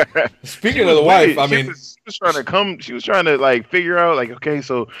 Speaking of the wife, I mean, she was trying to come. She was trying to like figure out like, okay,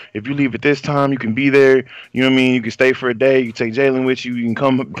 so if you leave at this time, you can be there. You know what I mean? You can stay for a day. You take Jalen with you. You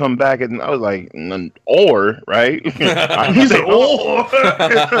can come back. And I was like, or right? He's like, or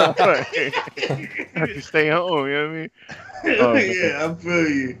I can stay home. You know what I mean? Yeah, I feel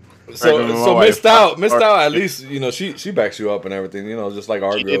you. So missed out. At least you know she backs you up and everything. You know, just like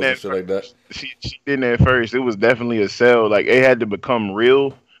our girls and shit like that. She didn't at first. It was definitely a sell. Like it had to become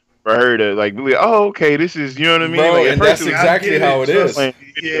real for her to like be like, oh, okay, this is, you know what I mean? Bro, like, and that's exactly how it is. At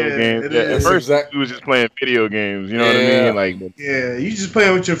first, we was just playing video games. You know what I mean? Like, yeah, you just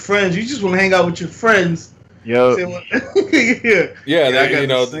playing with your friends. You just want to hang out with your friends. Yeah, you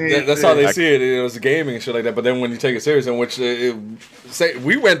know, that's how they see it. It was gaming and shit like that. But then when you take it serious, in which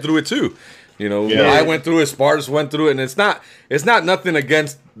we went through it too. You know, I went through it. Spartus went through it, and it's not nothing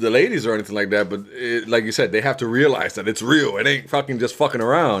against the ladies or anything like that. But like you said, they have to realize that it's real. It ain't fucking just fucking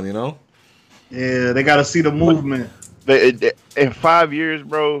around. You know? Yeah, they got to see the movement. In 5 years,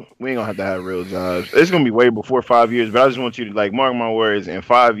 bro, we ain't gonna have to have real jobs. It's gonna be way before 5 years. But I just want you to like mark my words. In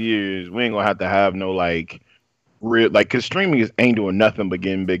 5 years, we ain't gonna have no like real like because streaming ain't doing nothing but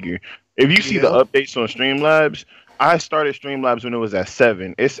getting bigger. If you see the updates on Streamlabs, I started Streamlabs when it was at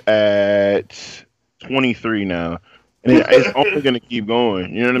 7. It's at 23 now, and it's only gonna keep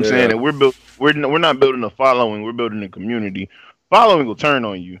going. You know what I'm saying? And we're not building a following. We're building a community. Following will turn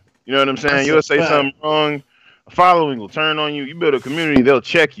on you. You know what I'm saying? You'll say something wrong. A following will turn on you. You build a community, they'll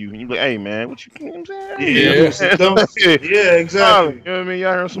check you. And you be like, hey, man, what you know what I'm saying? Yeah, exactly. You know what I mean?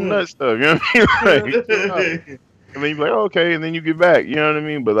 Y'all heard some nut stuff. You know what I mean? And then you be like, okay, and then you get back. You know what I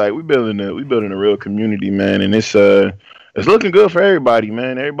mean? But like we building a real community, man, and it's looking good for everybody,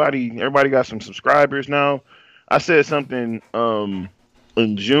 man. Everybody got some subscribers now. I said something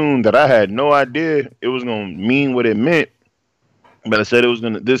in June that I had no idea it was gonna mean what it meant. But I said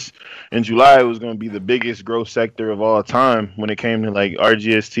in July it was gonna be the biggest growth sector of all time when it came to like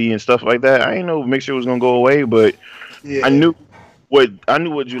RGST and stuff like that. I didn't know Mixer was gonna go away, but I knew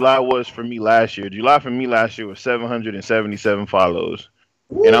what July was for me last year. July for me last year was 777 follows.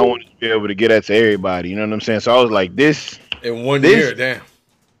 Woo. And I wanted to be able to get that to everybody. You know what I'm saying? So I was like, this in 1 year, damn.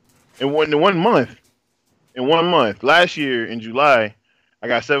 In 1 month. In 1 month. Last year in July, I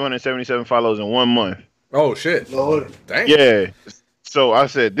got 777 follows in 1 month. Oh shit! Lord. Dang. Yeah. So I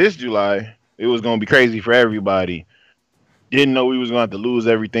said this July it was gonna be crazy for everybody. Didn't know we was gonna have to lose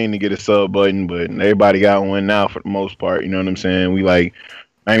everything to get a sub button, but everybody got one now for the most part. You know what I'm saying? We like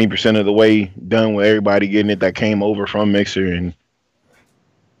 90% of the way done with everybody getting it that came over from Mixer, and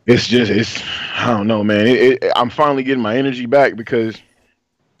it's I don't know, man. I'm finally getting my energy back because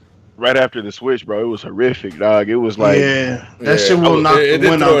right after the switch, bro, it was horrific, dog. It was like that shit will knock the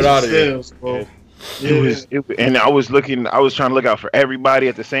wind out of sales, bro. And I was trying to look out for everybody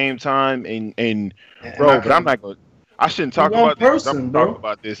at the same time, and bro, but I'm not gonna. I shouldn't talk about this. I'm gonna talk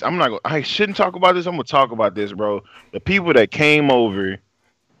about this. I shouldn't talk about this. I'm gonna talk about this, bro. The people that came over,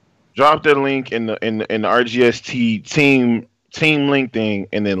 dropped their link in the RGST team link thing,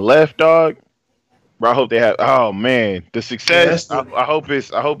 and then left, dog. Bro, I hope they have. Oh man, the success. I hope it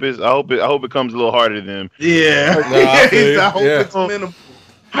comes a little harder than them. Yeah, I hope it's minimal.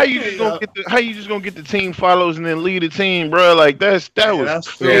 How you just gonna get the team follows and then lead the team, bro? Like it's dirty.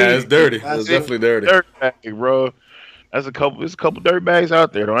 It's definitely dirty. Dirt bag, bro. There's a couple dirt bags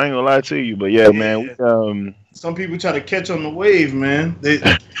out there, though. I ain't gonna lie to you, but yeah, man. Some people try to catch on the wave, man. They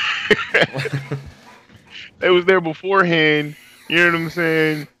was there beforehand. You know what I'm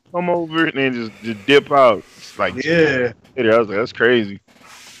saying? Come over and then just dip out. It's like I was like, that's crazy.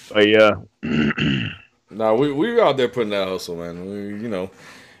 But yeah. No, we out there putting that hustle, man.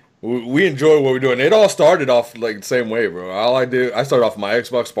 We enjoy what we're doing. It all started off like the same way, bro. I started off with my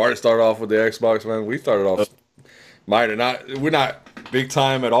Xbox. Spartan started off with the Xbox, man. We started off we're not big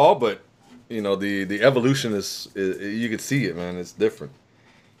time at all, but the evolution is you can see it, man. It's different.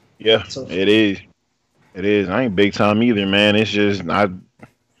 Yeah, it is. It is. I ain't big time either, man. It's just I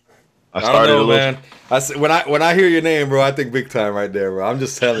started a little. Man. When I hear your name, bro, I think big time right there, bro. I'm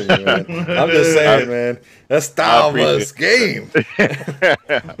just telling you, man. I'm just saying, man. That's style must game.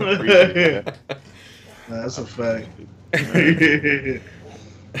 That's a fact.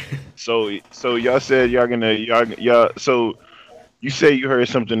 So y'all said y'all. So you say you heard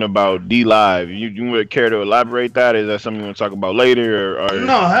something about D Live. You would care to elaborate that? Is that something you want to talk about later, or?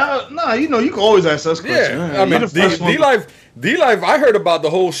 No. You know, you can always ask us questions. Yeah, I mean, D Live. I heard about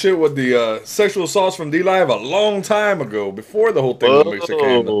the whole shit with the sexual assaults from D Live a long time ago, before the whole thing with Mixer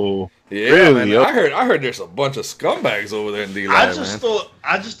came. Yeah, really? man. I heard there's a bunch of scumbags over there in D Live.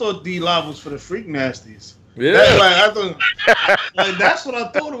 I just thought D Live was for the freak nasties. Yeah, that's what I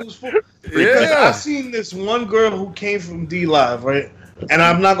thought it was for. Because I seen this one girl who came from D Live, right? And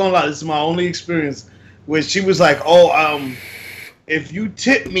I'm not gonna lie, this is my only experience, where she was like, "Oh, if you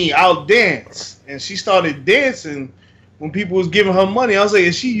tip me, I'll dance." And she started dancing when people was giving her money. I was like,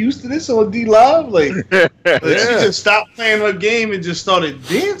 "Is she used to this on D Live?" Like she just stopped playing her game and just started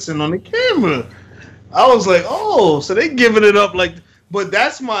dancing on the camera. I was like, "Oh, so they giving it up like." But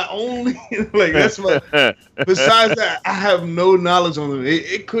that's my only, that's my, besides that, I have no knowledge on it.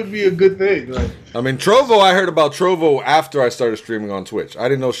 It could be a good thing. Like, I mean, Trovo, I heard about Trovo after I started streaming on Twitch. I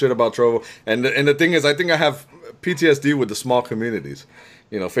didn't know shit about Trovo. And the thing is, I think I have PTSD with the small communities.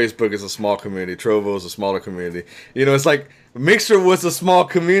 You know, Facebook is a small community. Trovo is a smaller community. You know, it's like Mixer was a small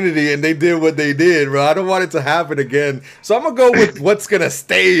community and they did what they did, bro. I don't want it to happen again. So I'm going to go with what's going to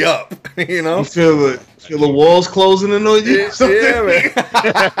stay up, you know? You feel the walls closing in on you? Yeah, man.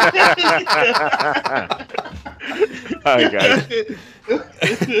 I got it.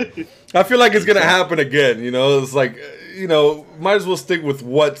 I feel like it's going to happen again, you know? It's like, you know, might as well stick with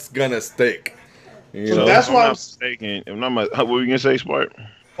what's going to stick. You know? That's why I'm mistaken. What were you going to say, Smart?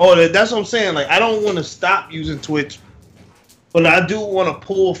 Oh, that's what I'm saying. Like, I don't want to stop using Twitch, but I do want to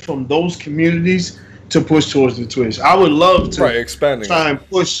pull from those communities to push towards the Twitch. I would love to expanding try and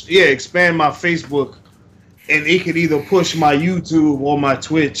expand my Facebook, and it could either push my YouTube or my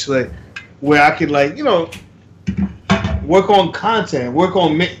Twitch, like where I could, like, you know, work on content, work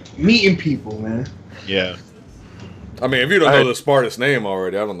on meeting people, man. Yeah. I mean, if you don't know the smartest name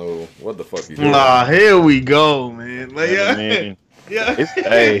already, I don't know what the fuck you doing. Nah, here we go, man. Like, man. Yeah.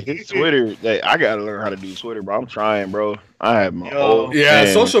 His Twitter. I gotta learn how to do Twitter, bro. I'm trying, bro. I have my old. Yeah,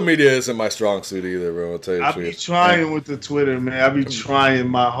 man. Social media isn't my strong suit either, bro. I'll tell you the truth. I be trying with the Twitter, man. I be trying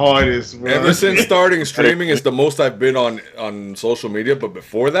my hardest, bro. Ever since starting streaming, it's the most I've been on social media. But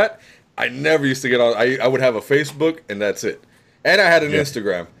before that, I never used to get on. I would have a Facebook, and that's it. And I had an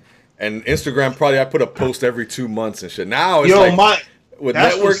Instagram. And Instagram, probably I put a post every 2 months and shit. Now it's with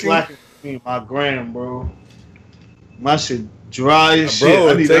that's networking. What's slacking me, my gram, bro. My shit dry as shit.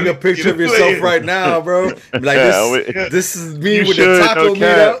 Bro, take a picture of yourself right now, bro. Like, this is me with the taco meat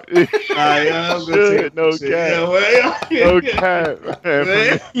out. No cap.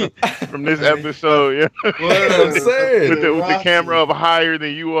 From this episode, yeah. What I'm saying. With the camera up higher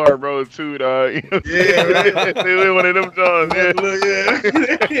than you are, bro, too, dog. Yeah, right. One of them Johns,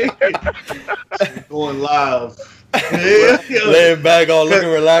 Going live. Laying back, all looking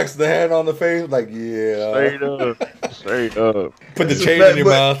relaxed, the hand on the face, like, straight up. Put the chain in your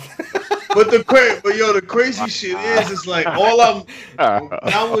mouth. But the crazy shit is, it's like I was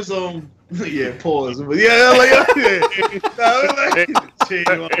pause. But chain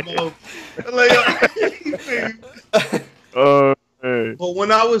in my mouth. But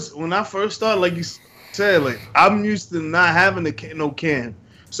when I first started, like you said, like I'm used to not having no cam,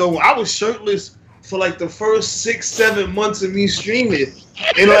 so I was shirtless for like the first 6-7 months of me streaming,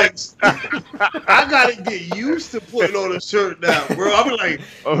 and like I gotta get used to putting on a shirt now, bro. I'm like,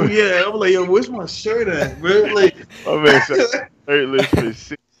 I'm like, yo, where's my shirt at, bro? Like, shirtless for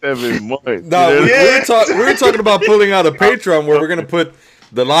 6-7 months. No, we were talking about pulling out a Patreon where we're gonna put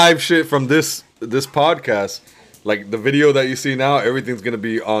the live shit from this podcast. Like the video that you see now, everything's gonna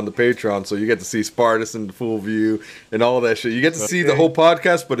be on the Patreon, so you get to see Spartus in the full view and all that shit. You get to see the whole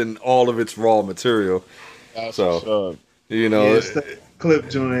podcast, but in all of its raw material. So you know, clip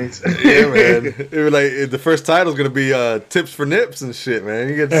joints. Yeah, man. It was like the first title's gonna be tips for nips and shit, man.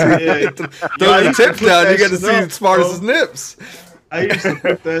 You get to see throw the tips down. You get to see Spartus's nips. I used to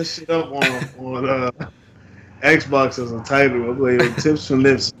put that shit up on Xbox as a title. I'm like, tips for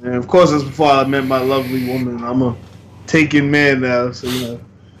nips. And of course, that's before I met my lovely woman. I'm a taken man now, so you know.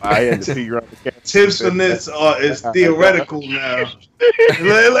 I had to figure out the tips for nips is theoretical now.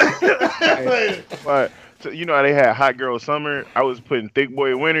 But so, you know how they had Hot Girl Summer? I was putting Thick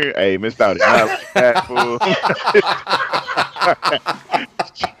Boy Winter. Hey, missed out. Not like that, fool.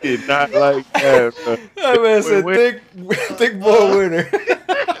 Did not like that. Bro. That man said thick Boy Winter.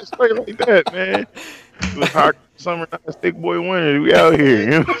 Straight like that, man. It was Hot Girl Summer, not Thick Boy Winter. We out here. You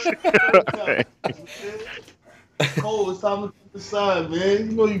know? Cold. It's time to put the side,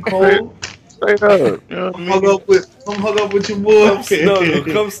 man. You know you cold. Straight up. You know what I mean? Come hug up with your boy.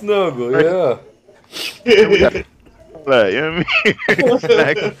 Come snuggle, yeah. We got all that, you know what I mean?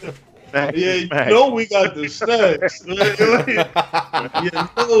 Snacks Yeah, and you smacks. know we got the snacks. You know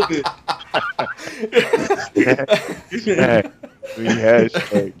Snacks. We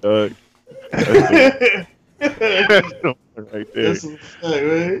hashtag, dog. That's the one right there. That's a fact,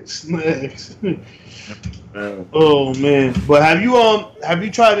 right? Snacks. Man. Oh man! But have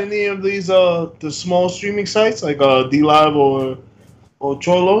you tried any of these the small streaming sites like D Live or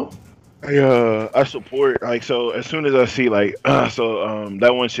Trollo? I support like so as soon as I see like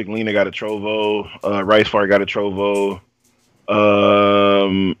that one chick Lena got a Trovo, Rice Fart got a Trovo,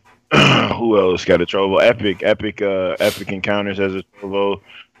 um who else got a Trovo? Epic Encounters as a Trovo.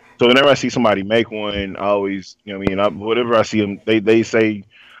 So whenever I see somebody make one, I always, you know what I mean, whatever I see them, they say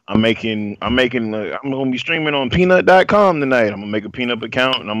I'm gonna be streaming on peanut.com tonight. I'm gonna make a peanut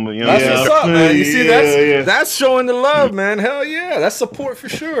account and I'm gonna, you know That's what what's I'm up, man. You see, Yeah. that's showing the love, man. Hell yeah, that's support for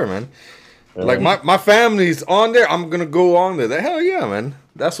sure, man. saying? Like my family's on there, I'm gonna go on there. Hell yeah, man.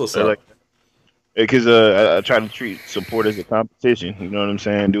 That's what's up. Like, because I try to treat support as a competition. You know what I'm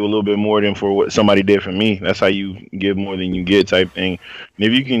saying? Do a little bit more than for what somebody did for me. That's how you give more than you get, type thing. And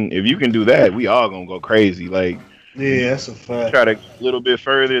if you can do that, we all gonna go crazy. Like Yeah, that's a fact. try to go a little bit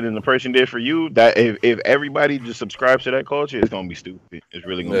further than the person did for you. That if everybody just subscribes to that culture, it's gonna be stupid. It's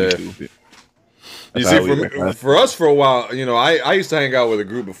really gonna be stupid. You That's see, how we work. for us for a while, you know, I used to hang out with a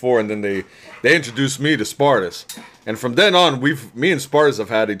group before, and then they introduced me to Spartus, and from then on, me and Spartus have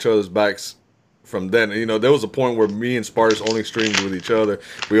had each other's backs. From then, you know, there was a point where me and Spartus only streamed with each other.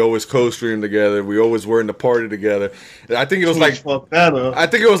 We always co-streamed together. We always were in the party together. And I think it was like, I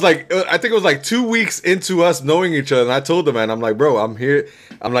think it was like 2 weeks into us knowing each other. And I told the man, I'm like, bro, I'm here.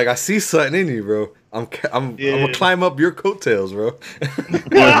 I'm like, I see something in you, bro. I'm gonna climb up your coattails, bro.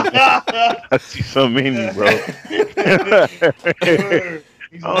 I see something in you, bro.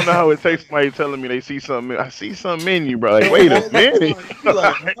 I don't know how it takes somebody telling me they see something. I see something in you, bro. Like, wait a minute.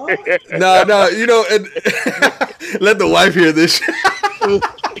 No, you know, and let the wife hear this shit.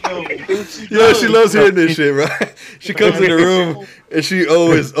 Yo, she loves hearing this shit, bro. She comes in the room and she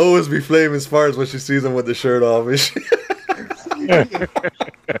always be flaming Sparks when she sees him with the shirt off and shit.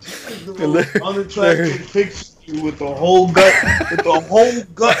 Unattractive picture with the whole gut, hanging.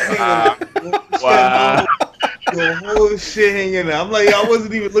 Wow. The whole shit hanging out. I'm like, I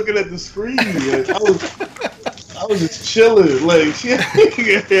wasn't even looking at the screen. Like, I was just chilling. Like,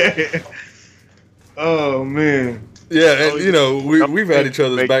 oh man. Yeah, and you know, we've had each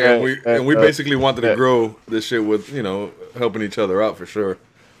other's back, and we basically wanted to grow this shit with, you know, helping each other out for sure.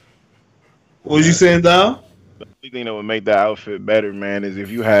 What was you saying, Dom? The only thing that would make that outfit better, man, is if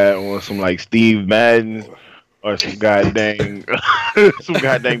you had on some like Steve Madden or some goddamn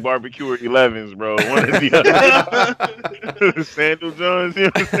barbecue 11s, bro. One of the other. Sandal Jones, you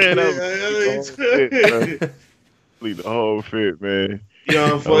know what I'm saying? The whole fit, man. You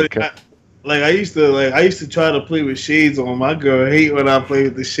know, funny. Okay. I used to try to play with shades on. My girl hate when I play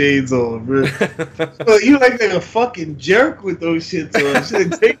with the shades on, bro. So you like a fucking jerk with those shits on.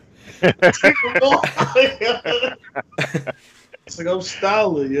 Shit, take them off. It's like I'm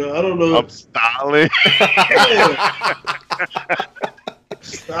styling, yo. I don't know. I'm styling.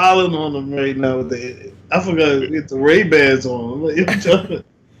 Styling on them right now. I forgot to get the Ray-Bans on. I'm like,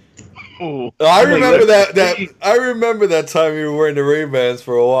 I remember that time you were wearing the Ray-Bans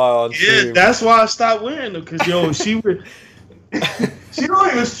for a while on stream. Yeah, that's why I stopped wearing them, because she don't even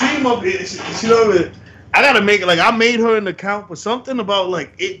stream up it. She don't even. I gotta make it. Like, I made her an account for something about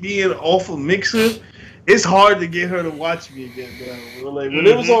like it being off of Mixer. It's hard to get her to watch me again, bro. Like when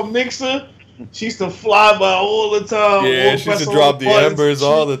it was on Mixer, she used to fly by all the time. Yeah, she used to drop the embers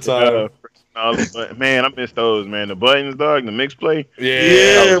all the time. Man, I miss those, man. The buttons, dog, the mix play.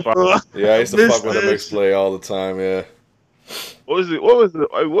 Yeah, bro. Yeah, I used to fuck with the mix play all the time. Yeah. What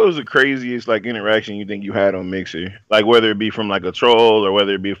was the craziest like interaction you think you had on Mixer? Like whether it be from like a troll or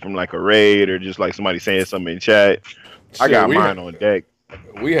whether it be from like a raid or just like somebody saying something in chat. I got mine on deck.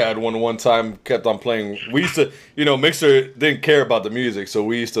 We had one time, kept on playing. We used to, you know, Mixer didn't care about the music, so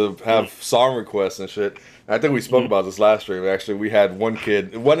we used to have song requests and shit. I think we spoke about this last stream. Actually, we had one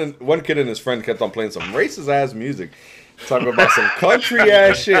kid and his friend kept on playing some racist ass music, talking about some country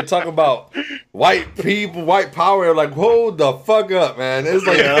ass shit, talking about white people, white power. Like, hold the fuck up, man! It's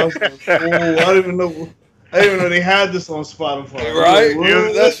like, I didn't even know they had this on Spotify. Right?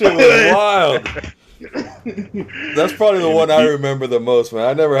 That shit was wild. That's probably the one I remember the most, man.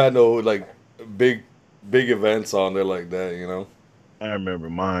 I never had no like big events on there like that, you know. I remember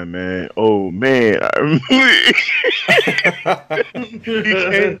mine, man. Oh man, I remember he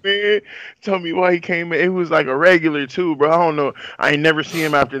came in. Told me why he came in. It was like a regular too, bro. I don't know. I ain't never seen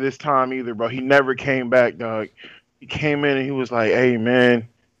him after this time either, bro. He never came back, dog. He came in and he was like, "Hey, man,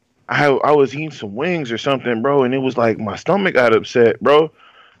 I was eating some wings or something, bro, and it was like my stomach got upset, bro."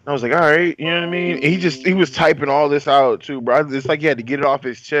 I was like, "All right," you know what I mean? And he was typing all this out too, bro. It's like he had to get it off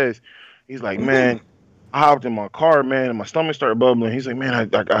his chest. He's like, "Man, I hopped in my car, man, and my stomach started bubbling." He's like, "Man, I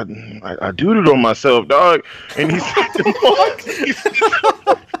dooted on myself, dog." And he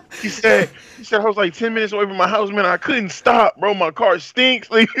said, he said, I was like 10 minutes away from my house, man. I couldn't stop, bro. My car stinks.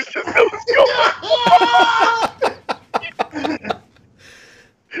 Like, he said, I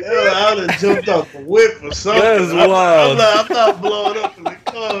would have jumped off the whip or something. That's wild. I'm not blowing up in the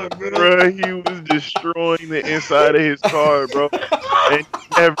car, bro. Bro, he was destroying the inside of his car, bro. And he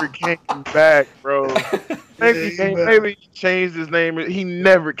never came back, bro. Maybe he changed his name. He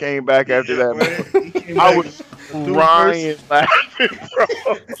never came back after that, man. I was crying, laughing, bro.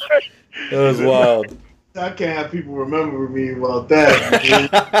 That was wild. I can't have people remember me about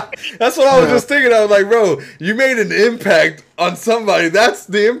that. That's what I was just thinking. I was like, bro, you made an impact on somebody. That's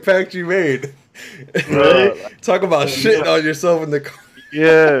the impact you made. Right? Talk about shitting on yourself in the car.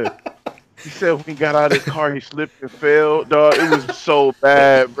 Yeah. He said when he got out of his car, he slipped and fell. Dog, it was so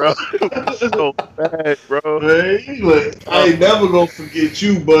bad, bro. It was so bad, bro. Man, like, I ain't never gonna forget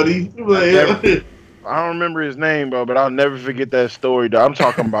you, buddy. I don't remember his name, bro, but I'll never forget that story, dog. I'm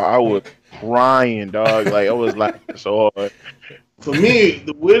talking about I was crying, dog. Like, I was laughing so hard. For me,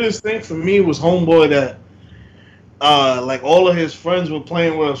 the weirdest thing for me was homeboy that, like, all of his friends were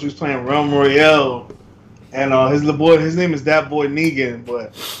playing with us. He was playing Realm Royale, and his little boy, his name is that boy Negan,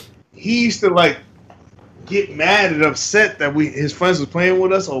 but he used to like get mad and upset that his friends was playing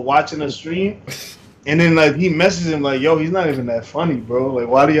with us or watching us stream, and then like he messaged him like, "Yo, he's not even that funny, bro. Like,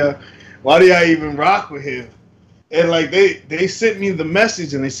 why do y'all even rock with him?" And like they sent me the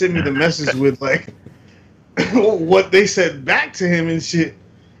message, and they sent me the message with like what they said back to him and shit.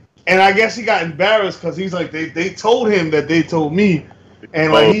 And I guess he got embarrassed because he's like they told him that they told me,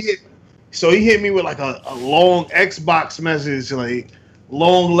 and like he hit me with like a long Xbox message, like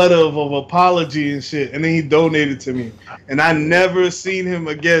long letter of apology and shit, and then he donated to me, and I never seen him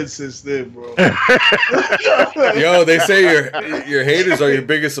again since then, bro. Yo, they say your haters are your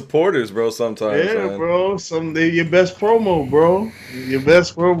biggest supporters, bro. Sometimes, yeah, man. bro. They're your best promo, bro. Your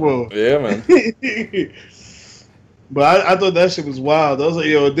best promo. Yeah, man. But I thought that shit was wild. I was like,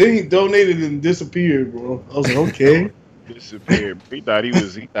 yo, then he donated and disappeared, bro. I was like, okay. Disappeared. He thought he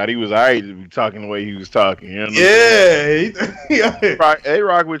was alright to be talking the way he was talking. You know what Yeah. They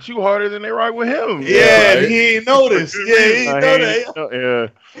rock with you harder than they rock with him. Yeah, and he ain't noticed. Yeah, he ain't know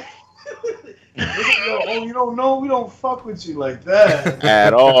that. Yeah. Oh, you don't know? We don't fuck with you like that.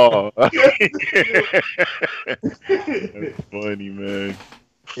 At all. That's funny, man.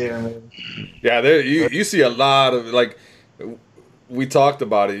 Yeah, man. Yeah, you see a lot of, like, we talked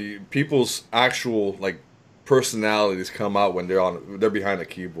about it. People's actual, like, personalities come out when they're behind a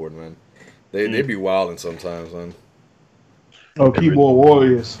keyboard, man. They be wilding sometimes, man. Oh, keyboard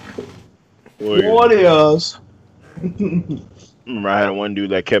warriors. Warriors. Remember, I had one dude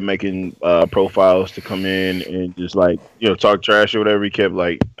that kept making profiles to come in and just like, you know, talk trash or whatever. He kept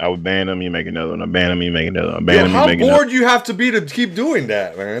like, I would ban him, you make another one. I ban him, you make another one. I ban him, you make another one. How bored you have to be to keep doing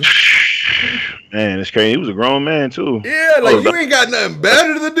that, man? Man, it's crazy. He was a grown man too. Yeah, like you ain't got nothing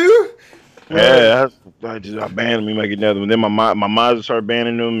better to do. Yeah, I banned him, you make another one. Then my mom started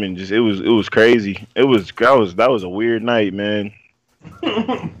banning him, and just it was crazy. That was a weird night, man.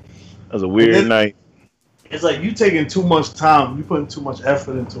 That was a weird night. It's like you taking too much time. You putting too much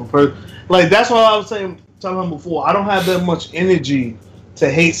effort into a person. Like that's what I was telling him before. I don't have that much energy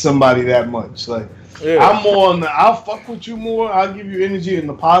to hate somebody that much. Like I'm more on I'll fuck with you more. I'll give you energy in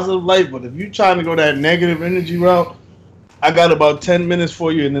the positive light. But if you're trying to go that negative energy route, I got about 10 minutes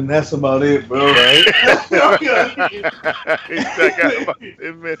for you, and then that's about it, bro. Right? I got about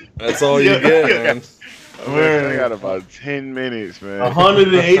 10 minutes. That's all you get, man. I got about 10 minutes, man.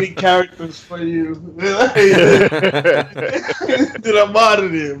 180 characters for you. Then I'm out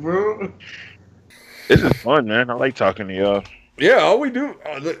of there, bro. This is fun, man. I like talking to y'all. Yeah, all we do,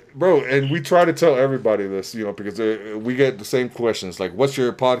 bro, and we try to tell everybody this, you know, because we get the same questions, like, what's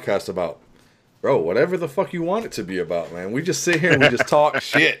your podcast about? Bro, whatever the fuck you want it to be about, man. We just sit here and we just talk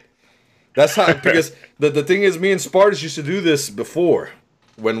shit. That's how, because the thing is, me and Spartus used to do this before.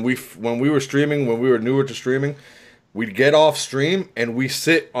 When we were streaming, when we were newer to streaming, we'd get off stream and we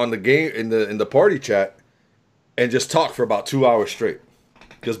sit on the game in the party chat and just talk for about 2 hours straight.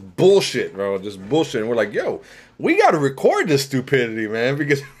 just bullshit, bro, just bullshit. And we're like, yo, we got to record this stupidity, man,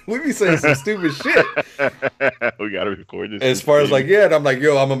 because we be saying some stupid shit. We got to record this. As far as like, yeah, and I'm like,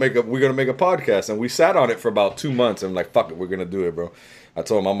 yo, we're gonna make a podcast, and we sat on it for about 2 months, and I'm like, fuck it, we're gonna do it, bro. I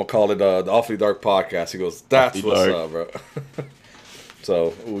told him I'm gonna call it the Awfully Dark Podcast. He goes, that's Awfully what's dark. Up, bro.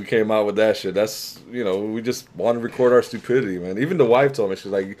 So we came out with that shit. That's, you know, we just want to record our stupidity, man. Even the wife told me, she's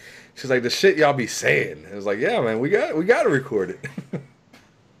like, the shit y'all be saying. And it's like, yeah, man, we got to record it.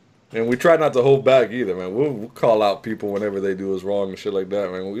 And we try not to hold back either, man. We'll call out people whenever they do us wrong and shit like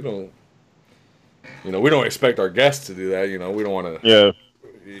that, man. We don't, you know, we don't expect our guests to do that. You know, we don't want to, yeah,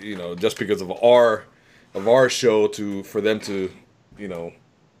 you know, just because of our show for them to, you know,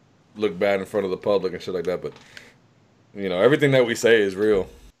 look bad in front of the public and shit like that. But, you know, everything that we say is real.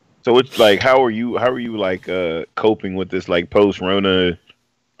 So it's like, how are you like coping with this like post-Rona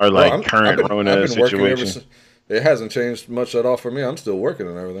or like current Rona situation? It hasn't changed much at all for me. I'm still working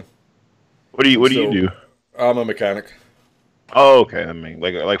and everything. What do you do? I'm a mechanic. Oh, okay. I mean,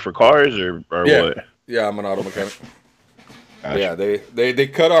 like for cars or yeah. What? Yeah, I'm an auto mechanic. Gotcha. Yeah, they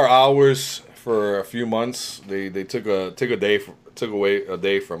cut our hours for a few months. They took away a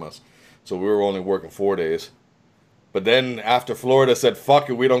day from us, so we were only working 4 days. But then after Florida said, fuck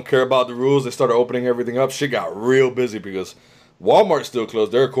it, we don't care about the rules, they started opening everything up. Shit got real busy because Walmart's still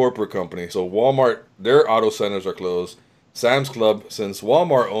closed. They're a corporate company. So Walmart, their auto centers are closed. Sam's Club, since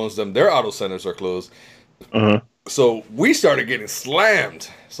Walmart owns them, their auto centers are closed. Uh-huh. So we started getting slammed.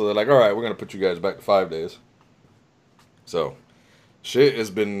 So they're like, all right, we're going to put you guys back to 5 days. So shit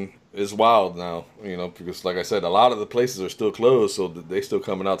is wild now, you know, because like I said, a lot of the places are still closed. So they still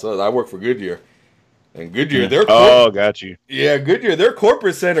coming out to us. I work for Goodyear. And Goodyear, got you. Yeah, Goodyear, their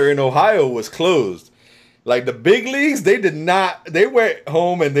corporate center in Ohio was closed. Like the big leagues, they did not. They went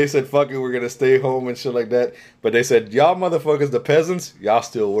home and they said, "Fuck it, we're gonna stay home" and shit like that. But they said, "Y'all motherfuckers, the peasants, y'all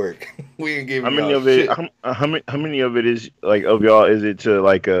still work. We ain't giving y'all shit." How many of it is like of y'all? Is it to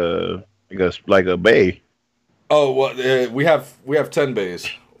like a bay? Oh well, we have 10 bays.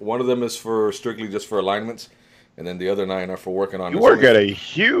 One of them is for strictly just for alignments. And then the other 9 are for working on. You work at a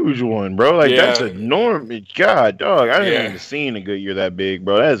huge one, bro. Like that's enormous. God, dog. I haven't even seen a Goodyear that big,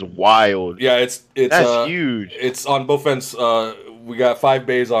 bro. That's wild. Yeah, it's that's huge. It's on both ends. We got 5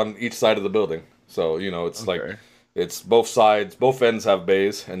 bays on each side of the building, so you know it's like it's both sides. Both ends have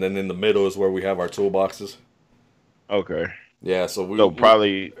bays, and then in the middle is where we have our toolboxes. Okay. Yeah, so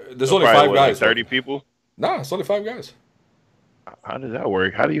there's only 5 guys. 30 people. Nah, it's only 5 guys. How does that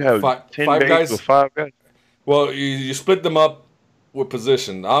work? How do you have 10 5 bays guys with 5 guys? Well, you split them up with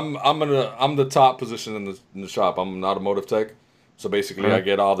position. I'm the top position in the shop. I'm an automotive tech, so basically I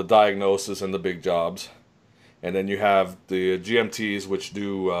get all the diagnosis and the big jobs, and then you have the GMTs which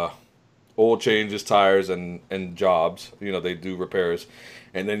do oil changes, tires, and jobs. You know, they do repairs,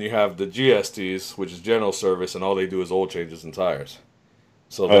 and then you have the GSTs which is general service, and all they do is oil changes and tires.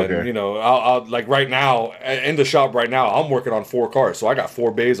 So then you know, I'll like right now in the shop right now I'm working on 4 cars, so I got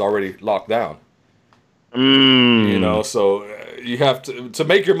 4 bays already locked down. You know, so you have to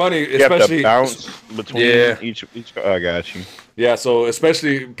make your money, especially you have to bounce between each. I got you. Yeah, so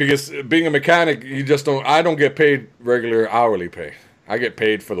especially because being a mechanic, I don't get paid regular hourly pay. I get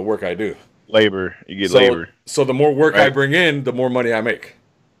paid for the work I do. Labor, you get labor. So the more work I bring in, the more money I make.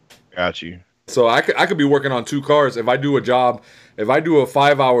 Got you. So I could be working on 2 cars. If I do a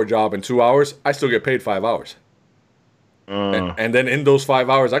 5-hour job in 2 hours, I still get paid 5 hours. And then in those 5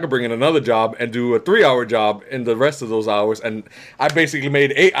 hours, I could bring in another job and do a 3-hour job in the rest of those hours. And I basically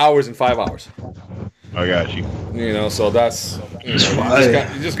made 8 hours in 5 hours. I got you. You know, so that's, you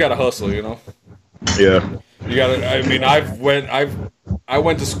just gotta hustle, you know? Yeah. You gotta, I mean, I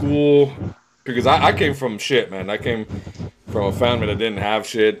went to school because I came from shit, man. I came from a family that didn't have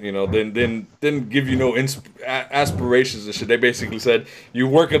shit, you know, didn't give you no aspirations and shit. They basically said you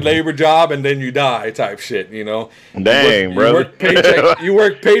work a labor job and then you die type shit, you know. Dang, brother. You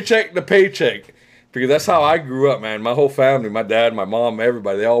work paycheck to paycheck. Because that's how I grew up, man. My whole family, my dad, my mom,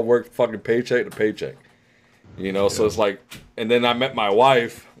 everybody, they all worked fucking paycheck to paycheck. You know, so it's like, and then I met my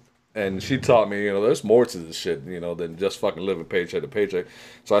wife and she taught me, you know, there's more to this shit, you know, than just fucking living paycheck to paycheck.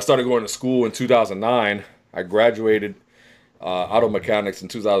 So I started going to school in 2009. I graduated auto mechanics in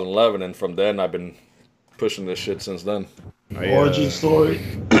 2011, and from then I've been pushing this shit since then. Origin story.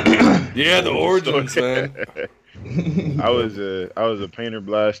 Yeah, the origins, man. I was a painter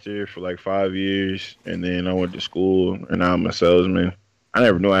blaster for like 5 years, and then I went to school, and now I'm a salesman. I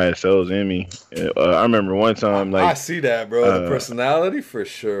never knew I had sales in me. I remember one time, like, I see that, bro. The personality for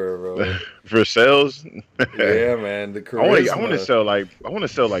sure, bro. For sales. Yeah, man. The charisma. I want to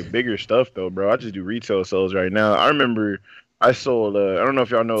sell like bigger stuff though, bro. I just do retail sales right now. I remember I sold. I don't know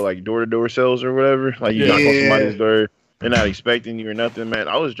if y'all know like door-to-door sales or whatever. Like you knock on somebody's door, they're not expecting you or nothing, man.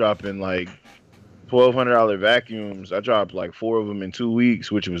 I was dropping like $1,200 vacuums. I dropped like 4 of them in 2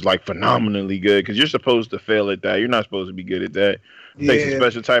 weeks, which was like phenomenally good because you're supposed to fail at that. You're not supposed to be good at that. It takes a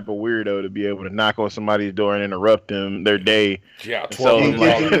special type of weirdo to be able to knock on somebody's door and interrupt them their day. Yeah,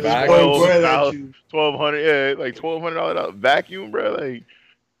 $1,200 vacuum. $1,200, yeah, like $1,200 vacuum, bro. Like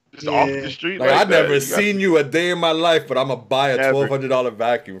just off the street. Like I never seen you a day in my life, but I'm gonna buy a $1,200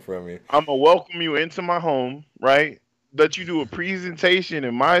 vacuum from you. I'm gonna welcome you into my home, right? Let you do a presentation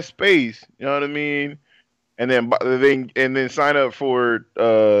in my space, you know what I mean? And then sign up for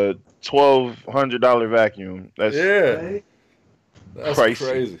 $1,200 vacuum. That's That's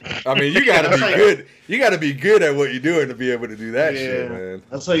crazy. I mean, you gotta be good. You gotta be good at what you're doing to be able to do that shit, man.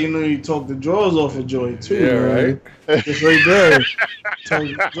 That's how you know you talk the drawers off a joint too. Yeah, man. right. Just right there. Talk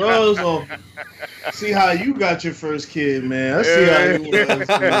the drawers off. See how you got your first kid, man. I see how you was.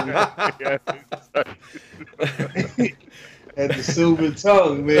 Had the silver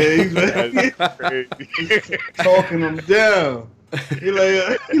tongue, man. He's talking them down. He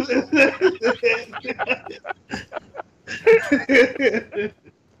like.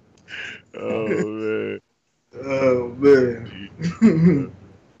 Oh man.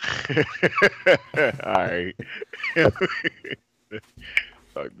 Alright.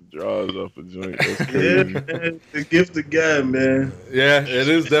 Like the draws off a joint. That's crazy. Yeah, the gift of God, man. Yeah, it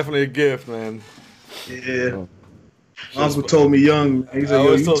is definitely a gift, man. Yeah. My uncle told me young. He's like, I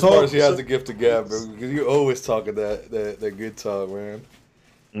always you told talk. he has the gift of gab, bro, because you always talking that good talk, man.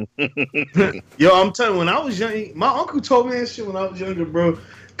 Yo, I'm telling you, when I was young, my uncle told me that shit when I was younger, bro.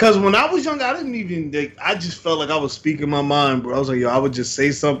 Because when I was young, I didn't even, I just felt like I was speaking my mind, bro. I was like, yo, I would just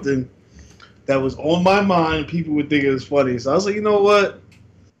say something that was on my mind. People would think it was funny. So I was like, you know what? I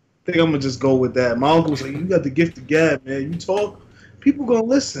think I'm going to just go with that. My uncle was like, you got the gift of gab, man. You talk, people going to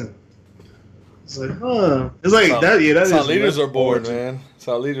listen. It's like, huh. It's like, that's how leaders are born, man. That's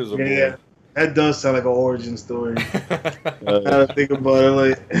how leaders are born. Yeah. That does sound like an origin story. Now to think about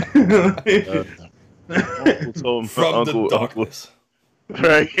it, Uncle told from the darkness.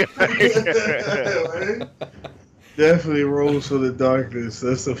 Right. Definitely rose from the darkness.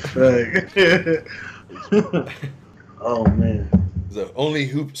 That's a fact. Oh man. The only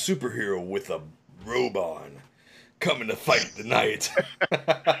superhero with a robe on, coming to fight the night.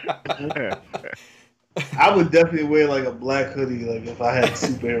 I would definitely wear like a black hoodie, like if I had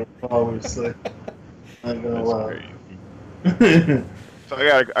superhero powers. Like, I'm gonna lie. So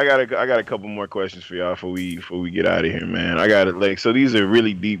I got a couple more questions for y'all before we get out of here, man. I got it. Like, so these are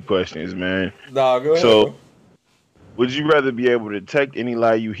really deep questions, man. Nah, go ahead. So, would you rather be able to detect any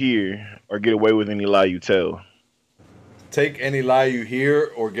lie you hear or get away with any lie you tell? Take any lie you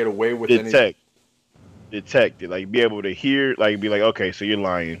hear or get away with Detect it. Like, be able to hear, like, be like, okay, so you're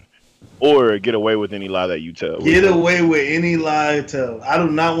lying. Or get away with any lie that you tell. Get away with any lie I tell. I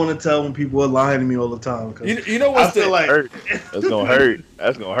do not want to tell when people are lying to me all the time. You know what's That's gonna hurt.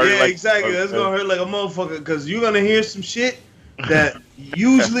 That's gonna hurt. Yeah, like, exactly. That's gonna hurt like a motherfucker because you're gonna hear some shit that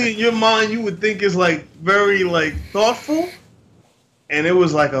usually in your mind you would think is like very like thoughtful, and it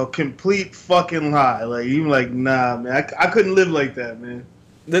was like a complete fucking lie. Like you like, nah, man, I couldn't live like that, man.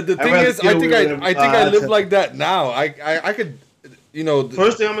 The thing is, I think I live like that now. I could. You know,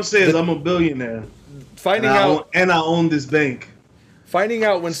 first thing I'm gonna say is I'm a billionaire. I own this bank. Finding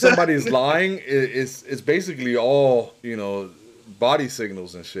out when somebody's lying is basically all, you know, body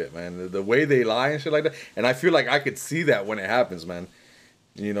signals and shit, man. The way they lie and shit like that. And I feel like I could see that when it happens, man.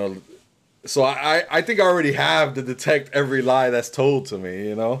 You know, so I think I already have to detect every lie that's told to me.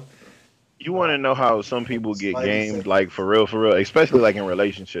 You know. You want to know how some people get gamed, like for real, especially like in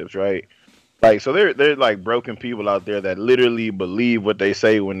relationships, right? Like, so they're like broken people out there that literally believe what they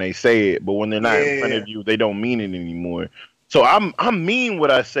say when they say it, but when they're not in front of you, they don't mean it anymore. So I mean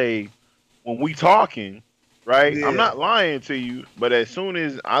what I say when we talking, right? Yeah. I'm not lying to you, but as soon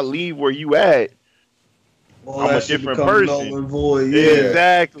as I leave where you at, I'm a different person. Void. Yeah.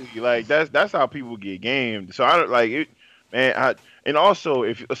 Exactly. Like that's how people get gamed. So I don't like it, man. And also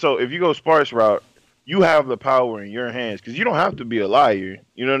if you go Sparks route, you have the power in your hands because you don't have to be a liar.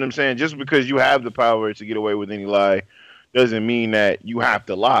 You know what I'm saying? Just because you have the power to get away with any lie doesn't mean that you have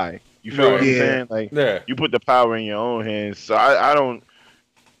to lie. You feel what I'm saying? Like, you put the power in your own hands. So I don't.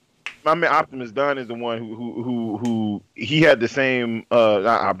 My man Optimus Don is the one who he had the same not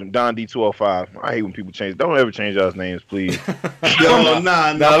Optimus Don D205. I hate when people change. Don't ever change y'all's names, please.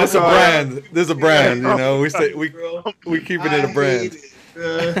 Nah. This is a brand. This is a brand. You know, we keeping it a brand.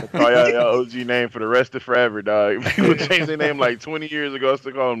 Call y'all OG name for the rest of forever, dog. People changed their name like 20 years ago. I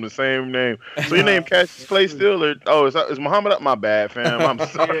still call them the same name. So your name Cassius Clay still, or is Muhammad up? My bad, fam. I'm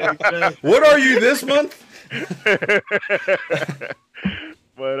sorry. Yeah, exactly. What are you this month?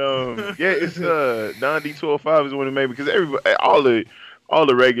 But yeah, it's Don D205 is one of maybe because everybody, all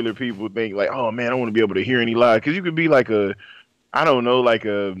the regular people think like, oh man, I want to be able to hear any live because you could be like I don't know, like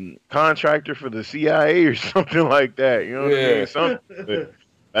a contractor for the CIA or something like that. You know what I mean? Something. But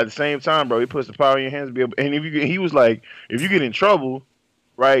at the same time, bro, he puts the power in your hands to be able. And he was like, if you get in trouble,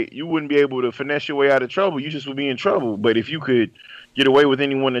 right, you wouldn't be able to finesse your way out of trouble. You just would be in trouble. But if you could get away with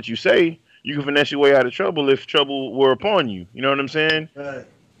anyone that you say, you can finesse your way out of trouble if trouble were upon you. You know what I'm saying? Right.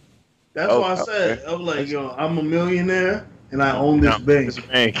 That's why I said, okay. I'm like, yo, I'm a millionaire and I own this bank.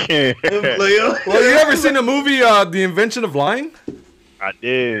 Well, you ever seen the movie The Invention of Lying? I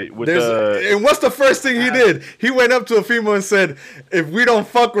did. And what's the first thing he did? He went up to a female and said, if we don't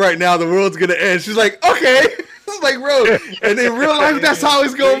fuck right now, the world's going to end. She's like, okay. It's like, bro. And in real life, that's how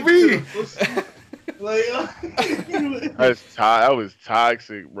it's going to be. That was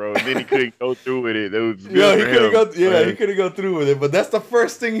toxic, bro. And then he couldn't go through with it. It was good he couldn't go through with it. But that's the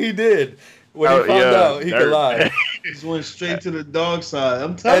first thing he did when he found out he could lie. Just went straight to the dog side.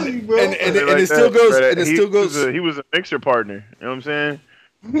 I'm telling you, bro. And it still goes. And it still goes. He was a mixer partner. You know what I'm saying?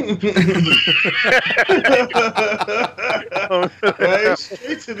 Right,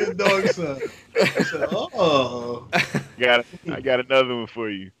 straight to the dog side. I said, oh. I got another one for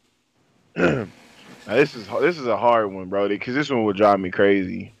you. Now, this is a hard one, bro, because this one will drive me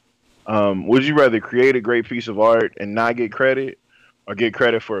crazy. Would you rather create a great piece of art and not get credit, or get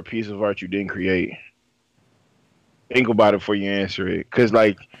credit for a piece of art you didn't create? Think about it before you answer it, because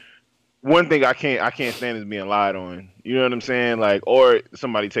like one thing I can't stand is being lied on. You know what I'm saying? Like, or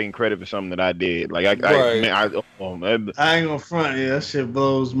somebody taking credit for something that I did. Like I ain't gonna front. Yeah, that shit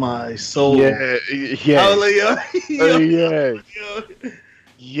blows my soul. Yeah.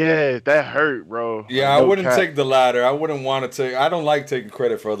 Yeah, that hurt, bro. Yeah, I wouldn't take the latter. I wouldn't want to take. I don't like taking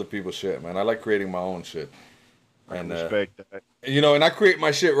credit for other people's shit, man. I like creating my own shit. And I respect that. You know, and I create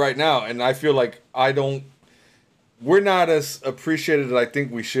my shit right now, and I feel like we're not as appreciated as I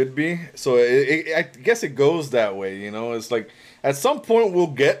think we should be. So I guess it goes that way. You know, it's like at some point we'll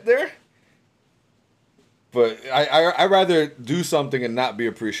get there. But I rather do something and not be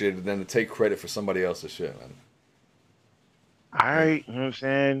appreciated than to take credit for somebody else's shit, man. Alright, you know what I'm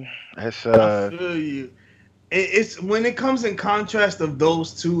saying? That's I feel you. It's when it comes in contrast of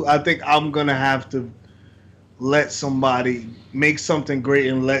those two, I think I'm gonna have to let somebody make something great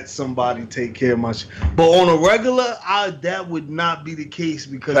and let somebody take care of my shit. But on a regular, that would not be the case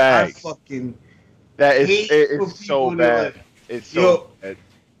because Facts. I fucking it's so bad. It's so bad.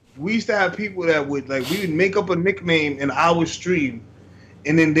 We used to have people that would we would make up a nickname in our stream,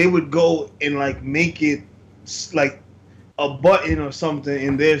 and then they would go and make it like a button or something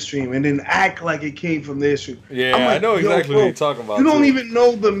in their stream and then act like it came from their stream. Yeah, I know exactly what you're talking about. You don't even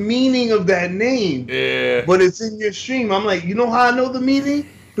know the meaning of that name. Yeah. But it's in your stream. I'm like, you know how I know the meaning?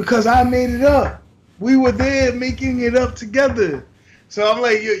 Because I made it up. We were there making it up together. So I'm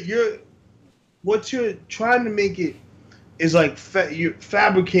like, what you're trying to make it is you're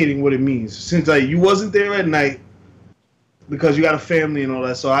fabricating what it means. Since you wasn't there at night because you got a family and all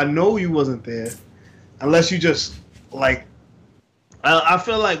that. So I know you wasn't there unless you just I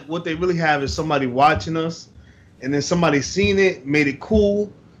feel like what they really have is somebody watching us, and then somebody seen it, made it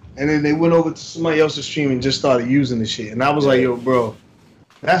cool, and then they went over to somebody else's stream and just started using the shit. And I was like, yo, bro,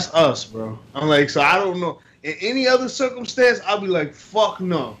 that's us, bro. I'm like, so I don't know. In any other circumstance, I'll be like, fuck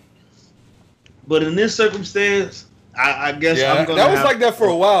no. But in this circumstance, I guess I'm gonna. That was like that for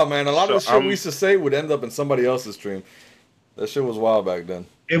a while, man. A lot of the shit we used to say would end up in somebody else's stream. That shit was wild back then.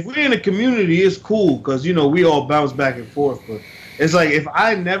 If we're in a community, it's cool because we all bounce back and forth. But it's like if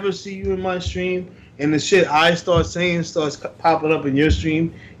I never see you in my stream and the shit I start saying starts popping up in your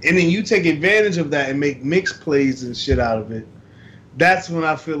stream, and then you take advantage of that and make mix plays and shit out of it, that's when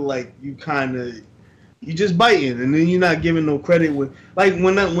I feel like you just biting, and then you're not giving no credit. When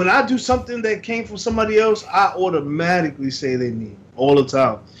I do something that came from somebody else, I automatically say they need all the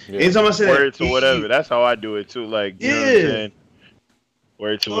time. Yeah. Anytime I say word to whatever, that's how I do it too. Like you know what I'm saying?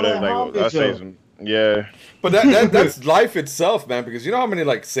 Word to whatever. Like I say some. Yeah. But that's life itself, man. Because you know how many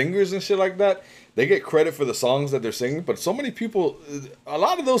singers and shit like that, they get credit for the songs that they're singing, but so many people, a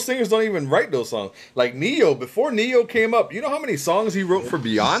lot of those singers don't even write those songs. Like Neo, before Neo came up, you know how many songs he wrote for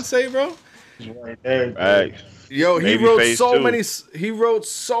Beyonce, bro? Right there. Yo, he wrote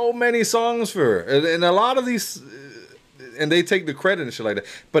so many songs for her, and a lot of these, and they take the credit and shit like that.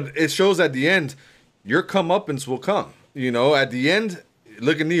 But it shows at the end, your comeuppance will come. At the end,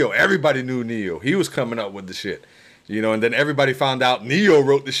 look at Neo. Everybody knew Neo. He was coming up with the shit. You know, and then everybody found out Neo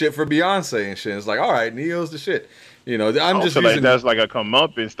wrote the shit for Beyonce and shit. It's like, all right, Neo's the shit. You know, I'm just feel using... like that's like a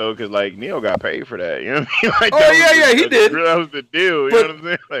comeuppance though, because like Neo got paid for that. You know what I mean? Like, he did. That was the deal. You know what I'm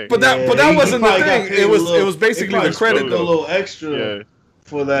saying? Like, but that wasn't the thing. It was basically the credit though. A little extra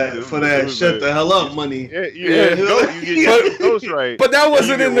for that shut the hell up money. You get ghost right. But that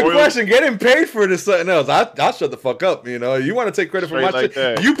wasn't in the question. Getting paid for it is something else. I'll shut the fuck up. You know, you want to take credit for my shit?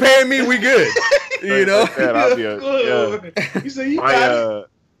 That. You paying me? We good. You know. You say you got it.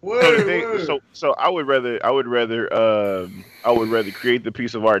 Word. So I would rather create the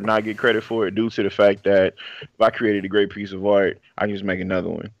piece of art and not get credit for it due to the fact that if I created a great piece of art, I can just make another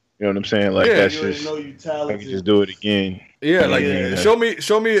one. You know what I'm saying? Like that's just I can just do it again. Yeah, like show me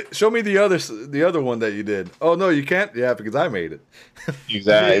the other one that you did. Oh no, you can't. Yeah, because I made it.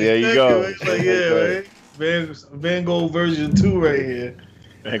 Exactly. There you go. Like, Van Gogh version 2 right here.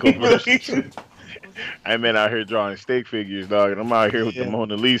 Van Gogh version 2. I mean, out here drawing stick figures, dog, and I'm out here with the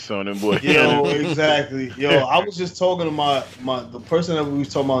Mona Lisa on them, boy. Yo, exactly. Yo, I was just talking to the person that we was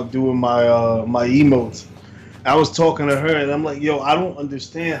talking about doing my emotes. I was talking to her, and I'm like, yo, I don't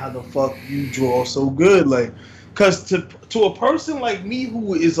understand how the fuck you draw so good, like, cause to a person like me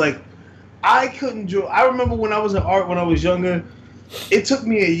who is like, I couldn't draw. I remember when I was in art when I was younger, it took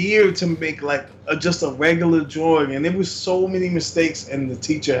me a year to make like just a regular drawing, and there was so many mistakes, and the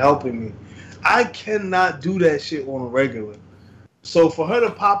teacher helping me. I cannot do that shit on a regular. So for her to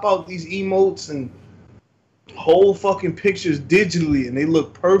pop out these emotes and whole fucking pictures digitally and they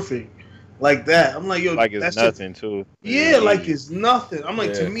look perfect like that, I'm like, yo, like it's nothing too. Yeah, like it's nothing. I'm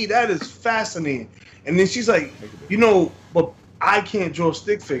like, to me that is fascinating. And then she's like, you know, but I can't draw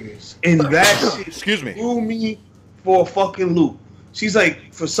stick figures, and that shit threw me for a fucking loop. She's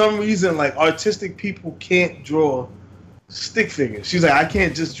like, for some reason, like artistic people can't draw stick figure. She's like, I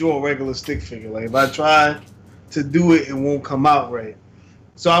can't just draw a regular stick figure. Like if I try to do it, it won't come out right.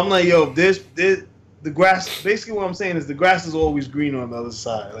 So I'm like, yo, this the grass. Basically, what I'm saying is the grass is always green on the other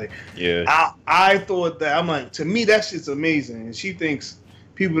side. Like, I thought that. I'm like, to me, that shit's amazing. And she thinks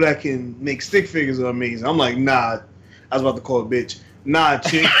people that can make stick figures are amazing. I'm like, nah. I was about to call a bitch. Nah,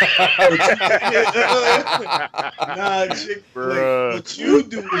 chick. Nah, chick. Like, what you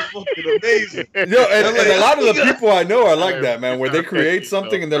do is fucking amazing. Yo, and a lot of the people I know are like that, man, where they create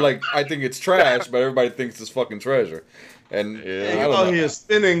something and they're like, I think it's trash, but everybody thinks it's fucking treasure. And you're out here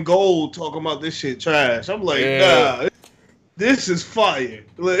spinning gold talking about this shit trash. I'm like, nah, this is fire.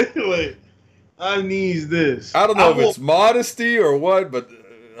 Like, I need this. I don't know if it's modesty or what, but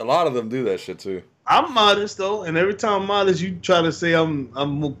a lot of them do that shit too. I'm modest though, and every time I'm modest, you try to say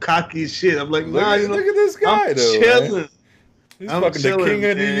I'm cocky as shit. I'm like, nah, look at this guy I'm though. Chilling. Man. He's fucking the king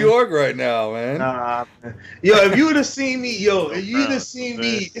of New York right now, man. Nah, man. Yo, if you would have seen me, if you'd have seen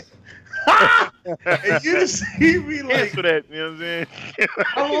me, if you'd have seen me like, cancel that, you know what I'm saying?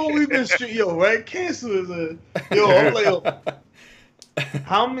 How long we been street, right? Cancel is I'm like,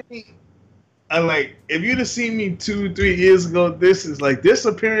 how many? If you'd have seen me 2-3 years ago, this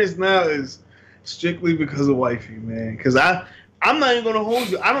appearance now is strictly because of wifey, man. Because I'm not even gonna hold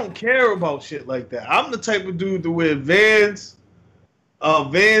you. I don't care about shit like that. I'm the type of dude to wear Vans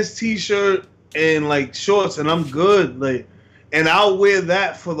t-shirt and like shorts, and I'm good. Like, and I'll wear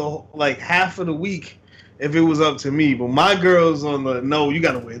that for the half of the week if it was up to me. But my girl's on the no. You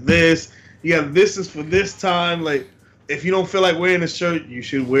gotta wear this. This is for this time. Like, if you don't feel like wearing a shirt, you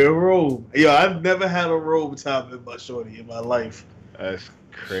should wear a robe. Yo, I've never had a robe top in my shorty in my life. That's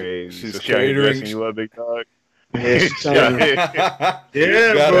crazy. She's so catering. dressing You up, big dog? Yeah, she's trying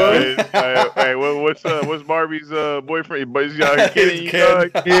yeah, bro. Hey, what's Barbie's boyfriend? But she's out here kidding you,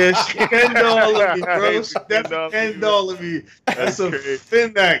 dog? Yeah, she can dollar me, bro. She definitely can dollar me. That's a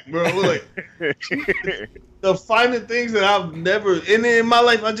finback, bro. Like, the finer things that I've never in my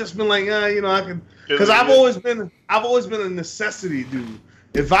life, I've just been like, I can, because I've always been a necessity dude.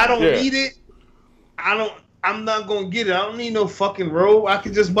 If I don't need it, I'm not gonna get it. I don't need no fucking robe. I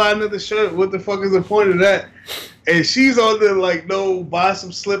can just buy another shirt. What the fuck is the point of that? And she's on there like, no, buy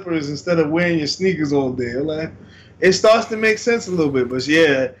some slippers instead of wearing your sneakers all day. Like, it starts to make sense a little bit. But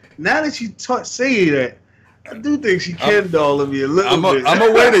yeah, now that you say that, I do think she can dollar me a little bit. I'm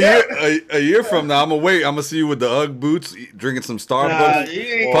gonna wait a year from now. I'm gonna see you with the UGG boots, drinking some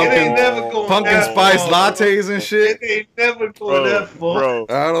Starbucks, pumpkin spice lattes and shit. It ain't never going that far. Bro,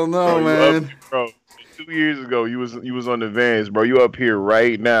 I don't know, man. Bro. 2 years ago, you was on the Vans, bro. You up here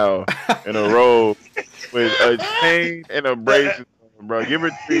right now in a robe with a chain and a bracelet, bro. Give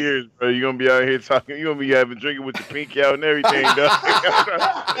her 3 years, bro. You're gonna be out here talking. You're gonna be drinking with the pinky out and everything, dog.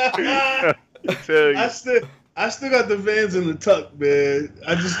 I tell you. I still got the Vans in the tuck, man.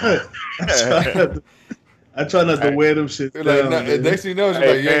 I try not to wear them shit down. Next thing you know, it's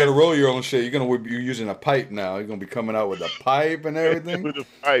like you ain't gonna roll your own shit. You're gonna be using a pipe now. You're gonna be coming out with a pipe and everything. With a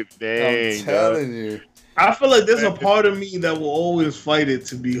pipe, dang. I'm telling you. I feel like there's a part of me that will always fight it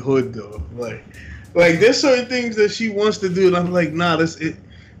to be hood though. Like there's certain things that she wants to do, and I'm like, nah,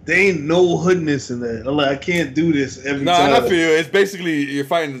 there ain't no hoodness in that. I'm like, I can't do this every time. No, I feel it's basically you're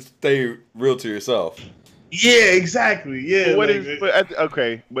fighting to stay real to yourself. Yeah, exactly. Yeah. But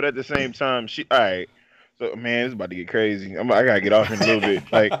but at the same time, all right. So man, it's about to get crazy. I gotta get off in a little bit.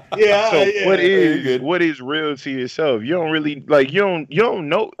 Like, what is real to yourself? You don't really like. You don't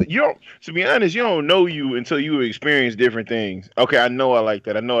know. To be honest, you don't know you until you experience different things. Okay, I know I like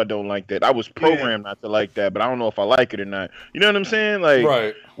that. I know I don't like that. I was programmed not to like that, but I don't know if I like it or not. You know what I'm saying? Like,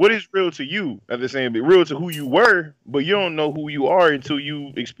 right. What is real to you? At the same time, real to who you were, but you don't know who you are until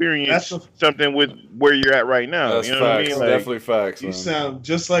you experience something with where you're at right now. That's you know facts. What I mean? Like, definitely facts. You sound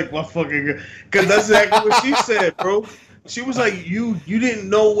just like my fucking. Because that's exactly what she said, bro. She was like, you didn't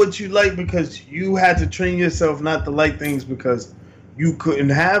know what you like because you had to train yourself not to like things because you couldn't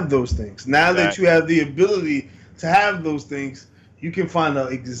have those things. Now that you have the ability to have those things, you can find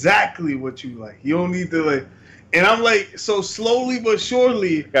out exactly what you like. You don't need to like. And I'm like, so slowly but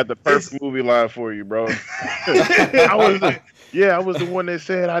surely. Got the perfect movie line for you, bro. I was the one that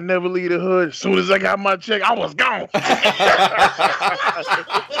said I never leave the hood. As soon as I got my check, I was gone.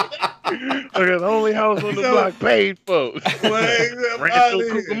 Okay, the only house on the block paid folks.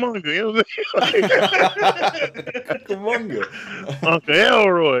 Cucamonga, you know what I'm saying? Cucamonga. Uncle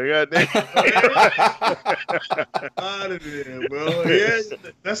Elroy, goddamn. Out of there, bro. Yeah,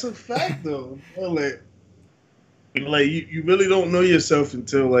 that's a fact though. Like you really don't know yourself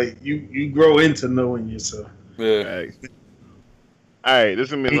until like you grow into knowing yourself. Yeah. All right, this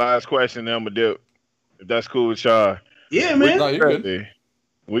is gonna be the last question. Then I'm gonna dip. If that's cool with y'all. Yeah, man.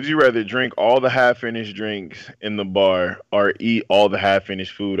 Would you rather drink all the half-finished drinks in the bar or eat all the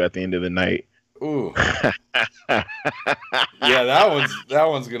half-finished food at the end of the night? Ooh. Yeah, that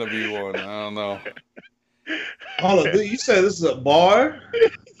one's gonna be one. I don't know. Hold on, dude, you said this is a bar?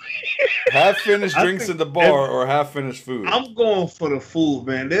 Half-finished drinks in the bar or half-finished food? I'm going for the food,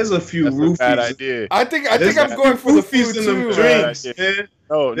 man. There's a few roofies. Bad idea. I think I'm going for the food in too. Them drinks, man.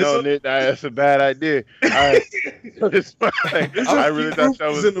 No, Nick, that's a bad idea. I really thought that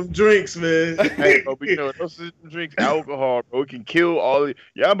was in them drinks, man. Hey, bro, but you know, those drinks alcohol, bro. It can kill all of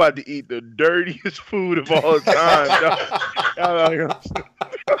y'all. About to eat the dirtiest food of all time.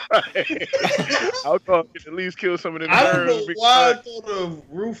 Alcohol can at least kill some of them. I don't know why I thought of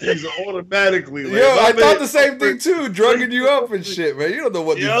roofies automatically. Like, yo, I thought the same thing too, drugging you up and shit, man. You don't know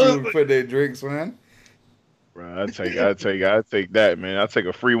what these people put in their drinks, man. Bro, I take that, man. I take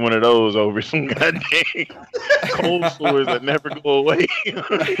a free one of those over some goddamn cold sores that never go away.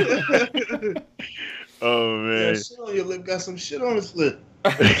 Oh man, shit on your lip got some shit on its lip.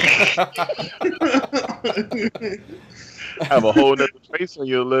 Have a whole nother face on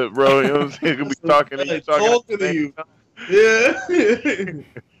your lip, bro. You know what I'm saying? You'll be talking to you. Yeah.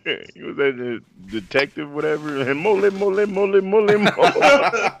 He was that detective, whatever. And mole.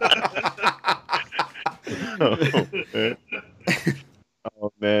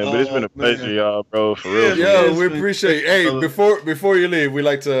 Oh man, but it's been a pleasure, y'all, bro. For real. Yeah, we appreciate. Hey, before you leave, we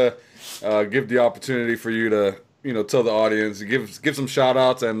like to give the opportunity for you to, tell the audience, give some shout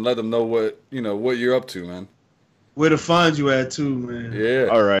outs and let them know what you're up to, man. Where to find you at too, man. Yeah.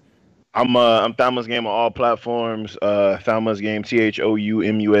 All right. I'm Thamus Game on all platforms. Thamus Game,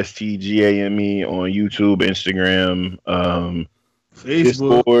 THOUMUSTGAME on YouTube, Instagram,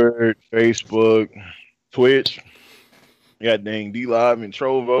 Discord, Facebook, Twitch. Got dang D-Live and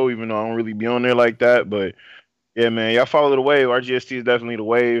Trovo, even though I don't really be on there like that. But yeah, man, y'all follow the wave. RGST is definitely the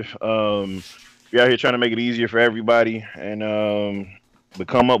wave. We out here trying to make it easier for everybody, and the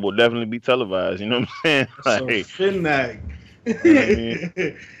come up will definitely be televised. You know what I'm saying? So Finnag.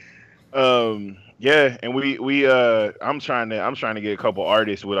 Yeah, and we I'm trying to get a couple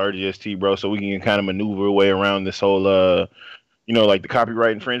artists with RGST, bro, so we can kind of maneuver a way around this whole like the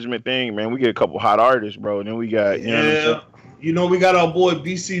copyright infringement thing, man. We get a couple hot artists, bro, and then we got we got our boy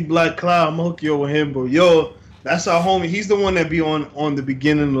BC Black Cloud. I'm gonna hook you up with him, bro. Yo, that's our homie. He's the one that be on the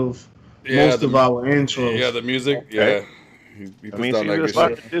beginning of most of our intros. Yeah, the music. Okay. Yeah. He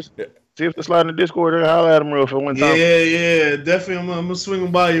See if the slide in the Discord and holler at him real for one time. Yeah, definitely. I'm gonna swing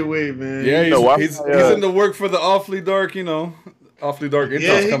him by your way, man. Yeah, he's in the work for the Awfully Dark, Awfully Dark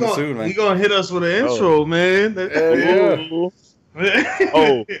intro's coming soon, man. He gonna hit us with an intro, man. Yeah.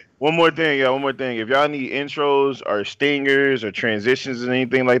 Oh, one more thing, yeah, one more thing. If y'all need intros or stingers or transitions and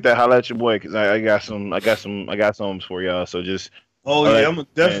anything like that, holla at your boy because I got some, I got some for y'all. So just, Oh holla yeah, at I'm gonna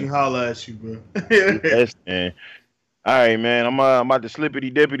your man. definitely holler at you, bro. Yes, man. All right, man. I'm about to slippity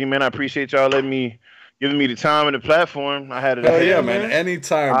dippity, man. I appreciate y'all giving me the time and the platform. I had it Hell yeah, ahead, man. man.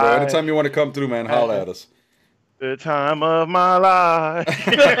 Anytime, bro. I Anytime you want to come through, man, holla had at us. the time of my life.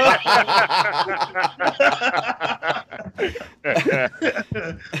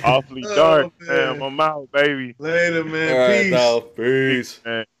 Awfully dark, Oh man. man. I'm out, baby. Later, All man. right, Peace. now. Peace.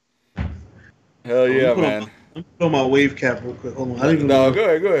 Man. Hell Let me yeah, put on man. let me put on my wave cap real quick. Hold on. I No, didn't even no, know.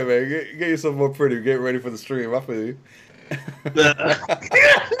 go ahead, man. Get yourself more pretty. Get ready for the stream. I feel you.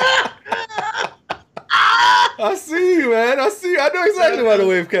 I see you, man. I see you. I know exactly why the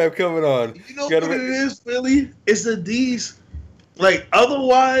wave cap coming on. You know Gotta what it make- is, Philly? It's that these, like,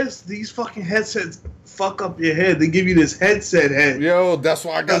 otherwise, these fucking headsets fuck up your head. They give you this headset head. Yo, that's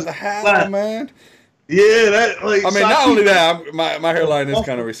why I got the hat on, man. Yeah, that, like, I mean, so not keep- only that, my hairline is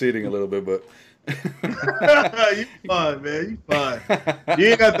kind of receding a little bit, but You fine, man. You fine. You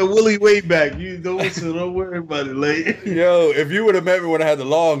ain't got the woolly way back. You don't, so don't worry about it, like. yo, if you would have met me when I had the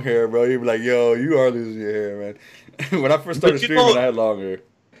long hair, bro, you'd be like, yo, you are losing your hair, man. When I first started But you streaming, know- I had long hair.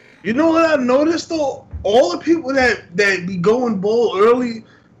 You know what I've noticed though? All the people that be going bald early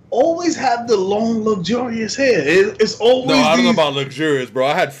always have the long, luxurious hair. It's always No, I don't know these- about luxurious, bro.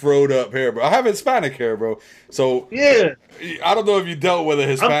 I had froed up hair, bro. I have Hispanic hair, bro. So Yeah, I don't know if you dealt with a I'm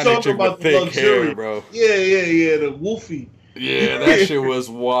Hispanic talking chick about with the thick luxury, hair, bro. Yeah, the woofy. Yeah, that shit was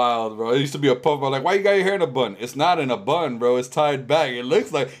wild, bro. It used to be a puff. I'm like, why you got your hair in a bun? It's not in a bun, bro. It's tied back. It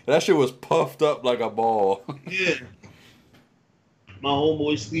looks like that shit was puffed up like a ball. Yeah. My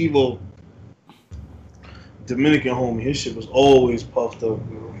homeboy Steve-O, Dominican homie, his shit was always puffed up,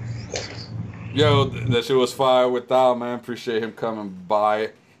 bro. Yo, that shit was fire with Thal, man. Appreciate him coming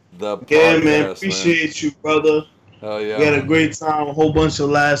by the podcast, Yeah, man, appreciate you, brother. Hell yeah. We had a Man. great time, a whole bunch of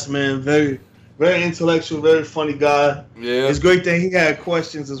laughs, man. Very, very intellectual, very funny guy. Yeah. It's great that he had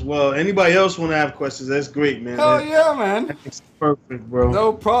questions as well. Anybody else want to have questions? That's great, man. Hell yeah, man. It's perfect, bro.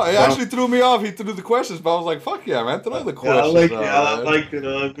 No problem. It actually threw me off. He threw the questions, but I was like, "Fuck yeah, man! Throw the Yeah, questions." I like it. out, I man. liked it.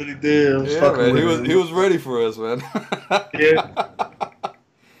 I really did. I was Yeah, fucking man. with He him. was ready for us, man. Yeah.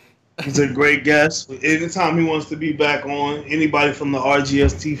 He's a great guest. Anytime he wants to be back on, anybody from the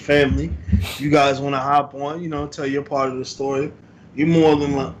RGST family, you guys want to hop on, tell your part of the story, you're more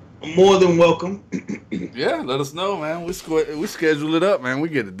than welcome. Yeah, let us know, man. We schedule it up, man. We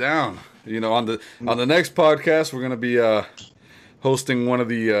get it down. On the next podcast, we're gonna be hosting one of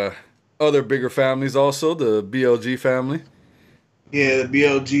the other bigger families, also the BLG family. Yeah, the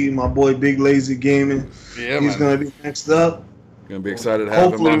BLG, my boy Big Lazy Gaming. Yeah, He's man. gonna be next up. Gonna be excited to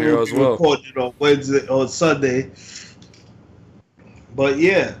have him on here we'll as be well. recording on Wednesday or Sunday. But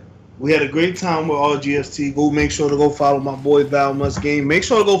yeah, we had a great time with RGST. Go make sure to go follow my boy Val Must Game. Make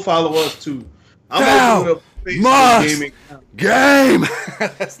sure to go follow us too. I'm Val opening up a Facebook Must gaming account. Game.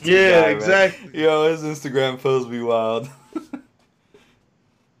 That's the Yeah, guy, man. exactly. Yo, his Instagram posts be wild.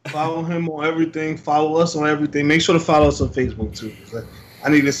 Follow him on everything. Follow us on everything. Make sure to follow us on Facebook too. I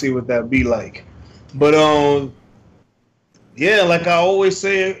need to see what that be like. But yeah, like I always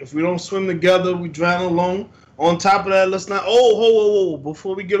say, if we don't swim together, we drown alone. On top of that, let's not. Oh, whoa!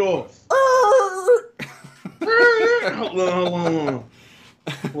 Before we get off, hold on.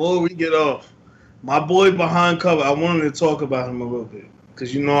 Before we get off, my boy behind cover. I wanted to talk about him a little bit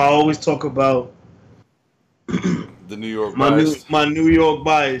because I always talk about The New York my bias. New York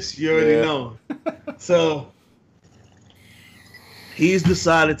bias. You already Yeah. know. So he's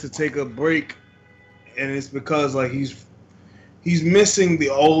decided to take a break, and it's because he's missing the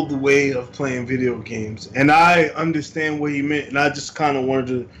old way of playing video games. And I understand what he meant, and I just kind of wanted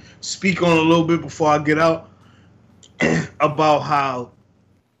to speak on a little bit before I get out about how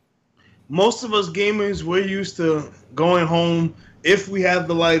most of us gamers, we're used to going home, if we have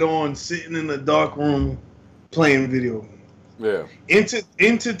the light on, sitting in a dark room playing video games. Yeah.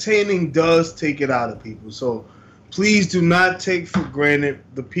 Entertaining does take it out of people. So please do not take for granted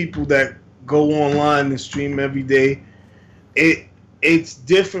the people that go online and stream every day. It's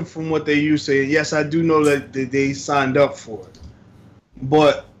different from what they used to. Yes, I do know that they signed up for it,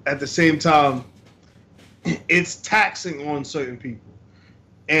 but at the same time, it's taxing on certain people.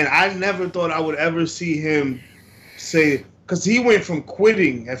 And I never thought I would ever see him say, because he went from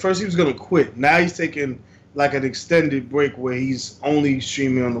quitting. At first, he was gonna quit. Now he's taking like an extended break where he's only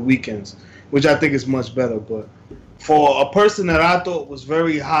streaming on the weekends, which I think is much better. But for a person that I thought was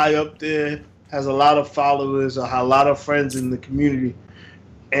very high up there, has a lot of followers, a lot of friends in the community,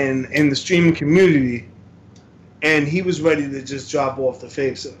 and in the streaming community, and he was ready to just drop off the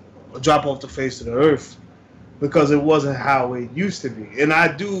face of the earth because it wasn't how it used to be. And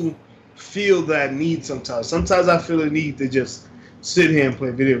I do feel that need sometimes. Sometimes I feel a need to just sit here and play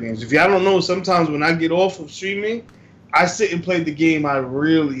video games. If y'all don't know, sometimes when I get off of streaming, I sit and play the game I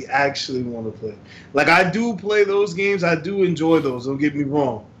really actually want to play. Like, I do play those games. I do enjoy those. Don't get me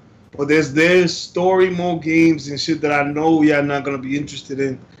wrong. But there's story mode games and shit that I know y'all not going to be interested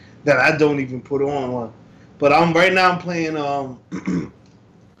in that I don't even put on. But I'm playing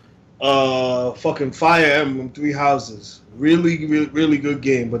fucking Fire Emblem Three Houses. Really, really, really good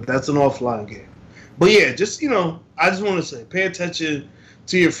game, but that's an offline game. But yeah, just, I just want to say, pay attention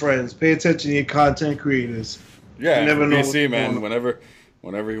to your friends. Pay attention to your content creators. Yeah, you never know BC, man.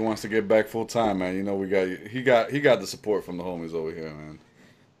 Whenever he wants to get back full time, man, he got the support from the homies over here, man.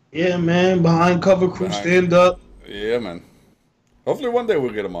 Yeah, man. Behind cover crew, stand up. Yeah, man. Hopefully one day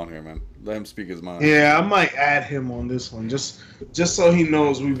we'll get him on here, man. Let him speak his mind. Yeah, I might add him on this one, just so he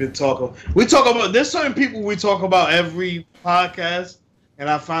knows we've been talking. We talk about, there's certain people we talk about every podcast, and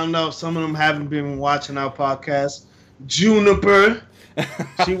I found out some of them haven't been watching our podcast. Juniper,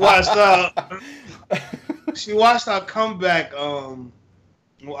 she watched our comeback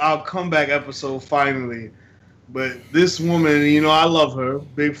episode finally. But this woman, I love her,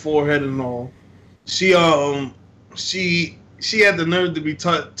 big forehead and all. She had the nerve to be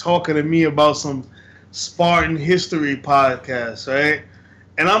talking to me about some Spartan history podcast, right?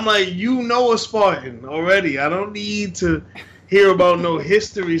 And I'm like, a Spartan already. I don't need to hear about no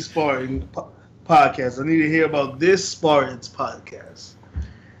history Spartan podcast. I need to hear about this Spartans podcast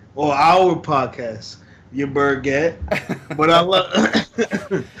or our podcast, you Burgett.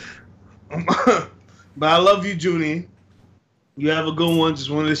 But I love you, Junie. You have a good one. Just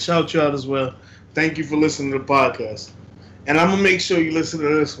wanted to shout you out as well. Thank you for listening to the podcast. And I'm gonna make sure you listen to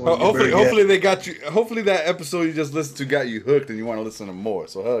this one. Hopefully they got you. Hopefully that episode you just listened to got you hooked, and you want to listen to more.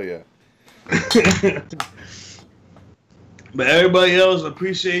 So hell yeah. But everybody else,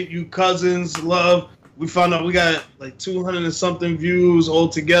 appreciate you, cousins, love. We found out we got like 200 and something views all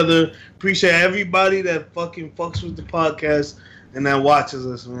together. Appreciate everybody that fucking fucks with the podcast and that watches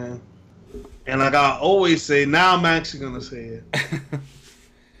us, man. And like I always say, now I'm actually gonna say it.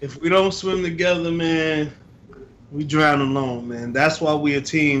 If we don't swim together, man, we drown alone, man. That's why we a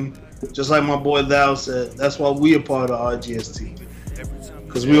team. Just like my boy Thou said, that's why we a part of RGST.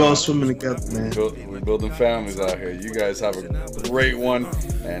 Because we all swimming together, man. We're building families out here. You guys have a great one.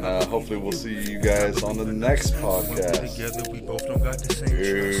 And hopefully we'll see you guys on the next podcast. Together, we both don't got the same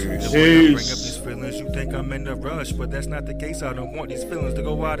trust. Bring up these feelings, you think I'm in a rush, but that's not the case. I don't want these feelings to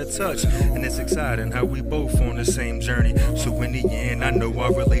go out of touch. And it's exciting how we both on the same journey. So in the end, I know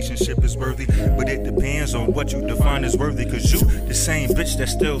our relationship is worthy, but it depends on what you define as worthy. Cause you the same bitch that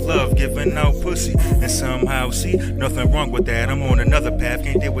still love giving out pussy. And somehow see nothing wrong with that. I'm on another path.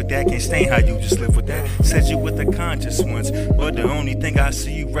 Can't deal with that, can't stain how you just live with that. Said you with the conscious ones, but the only thing I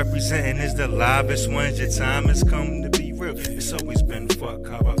see you representing is the livest ones. Your time has come to be real. It's always been fuck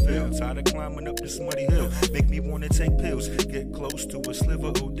how I feel. Tired of climbing up this muddy hill. Make me wanna take pills, get close to a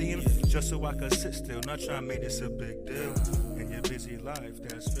sliver ODing, just so I can sit still. Not trying to make this a big deal. In your busy life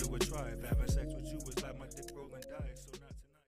that's filled with strife, having sex with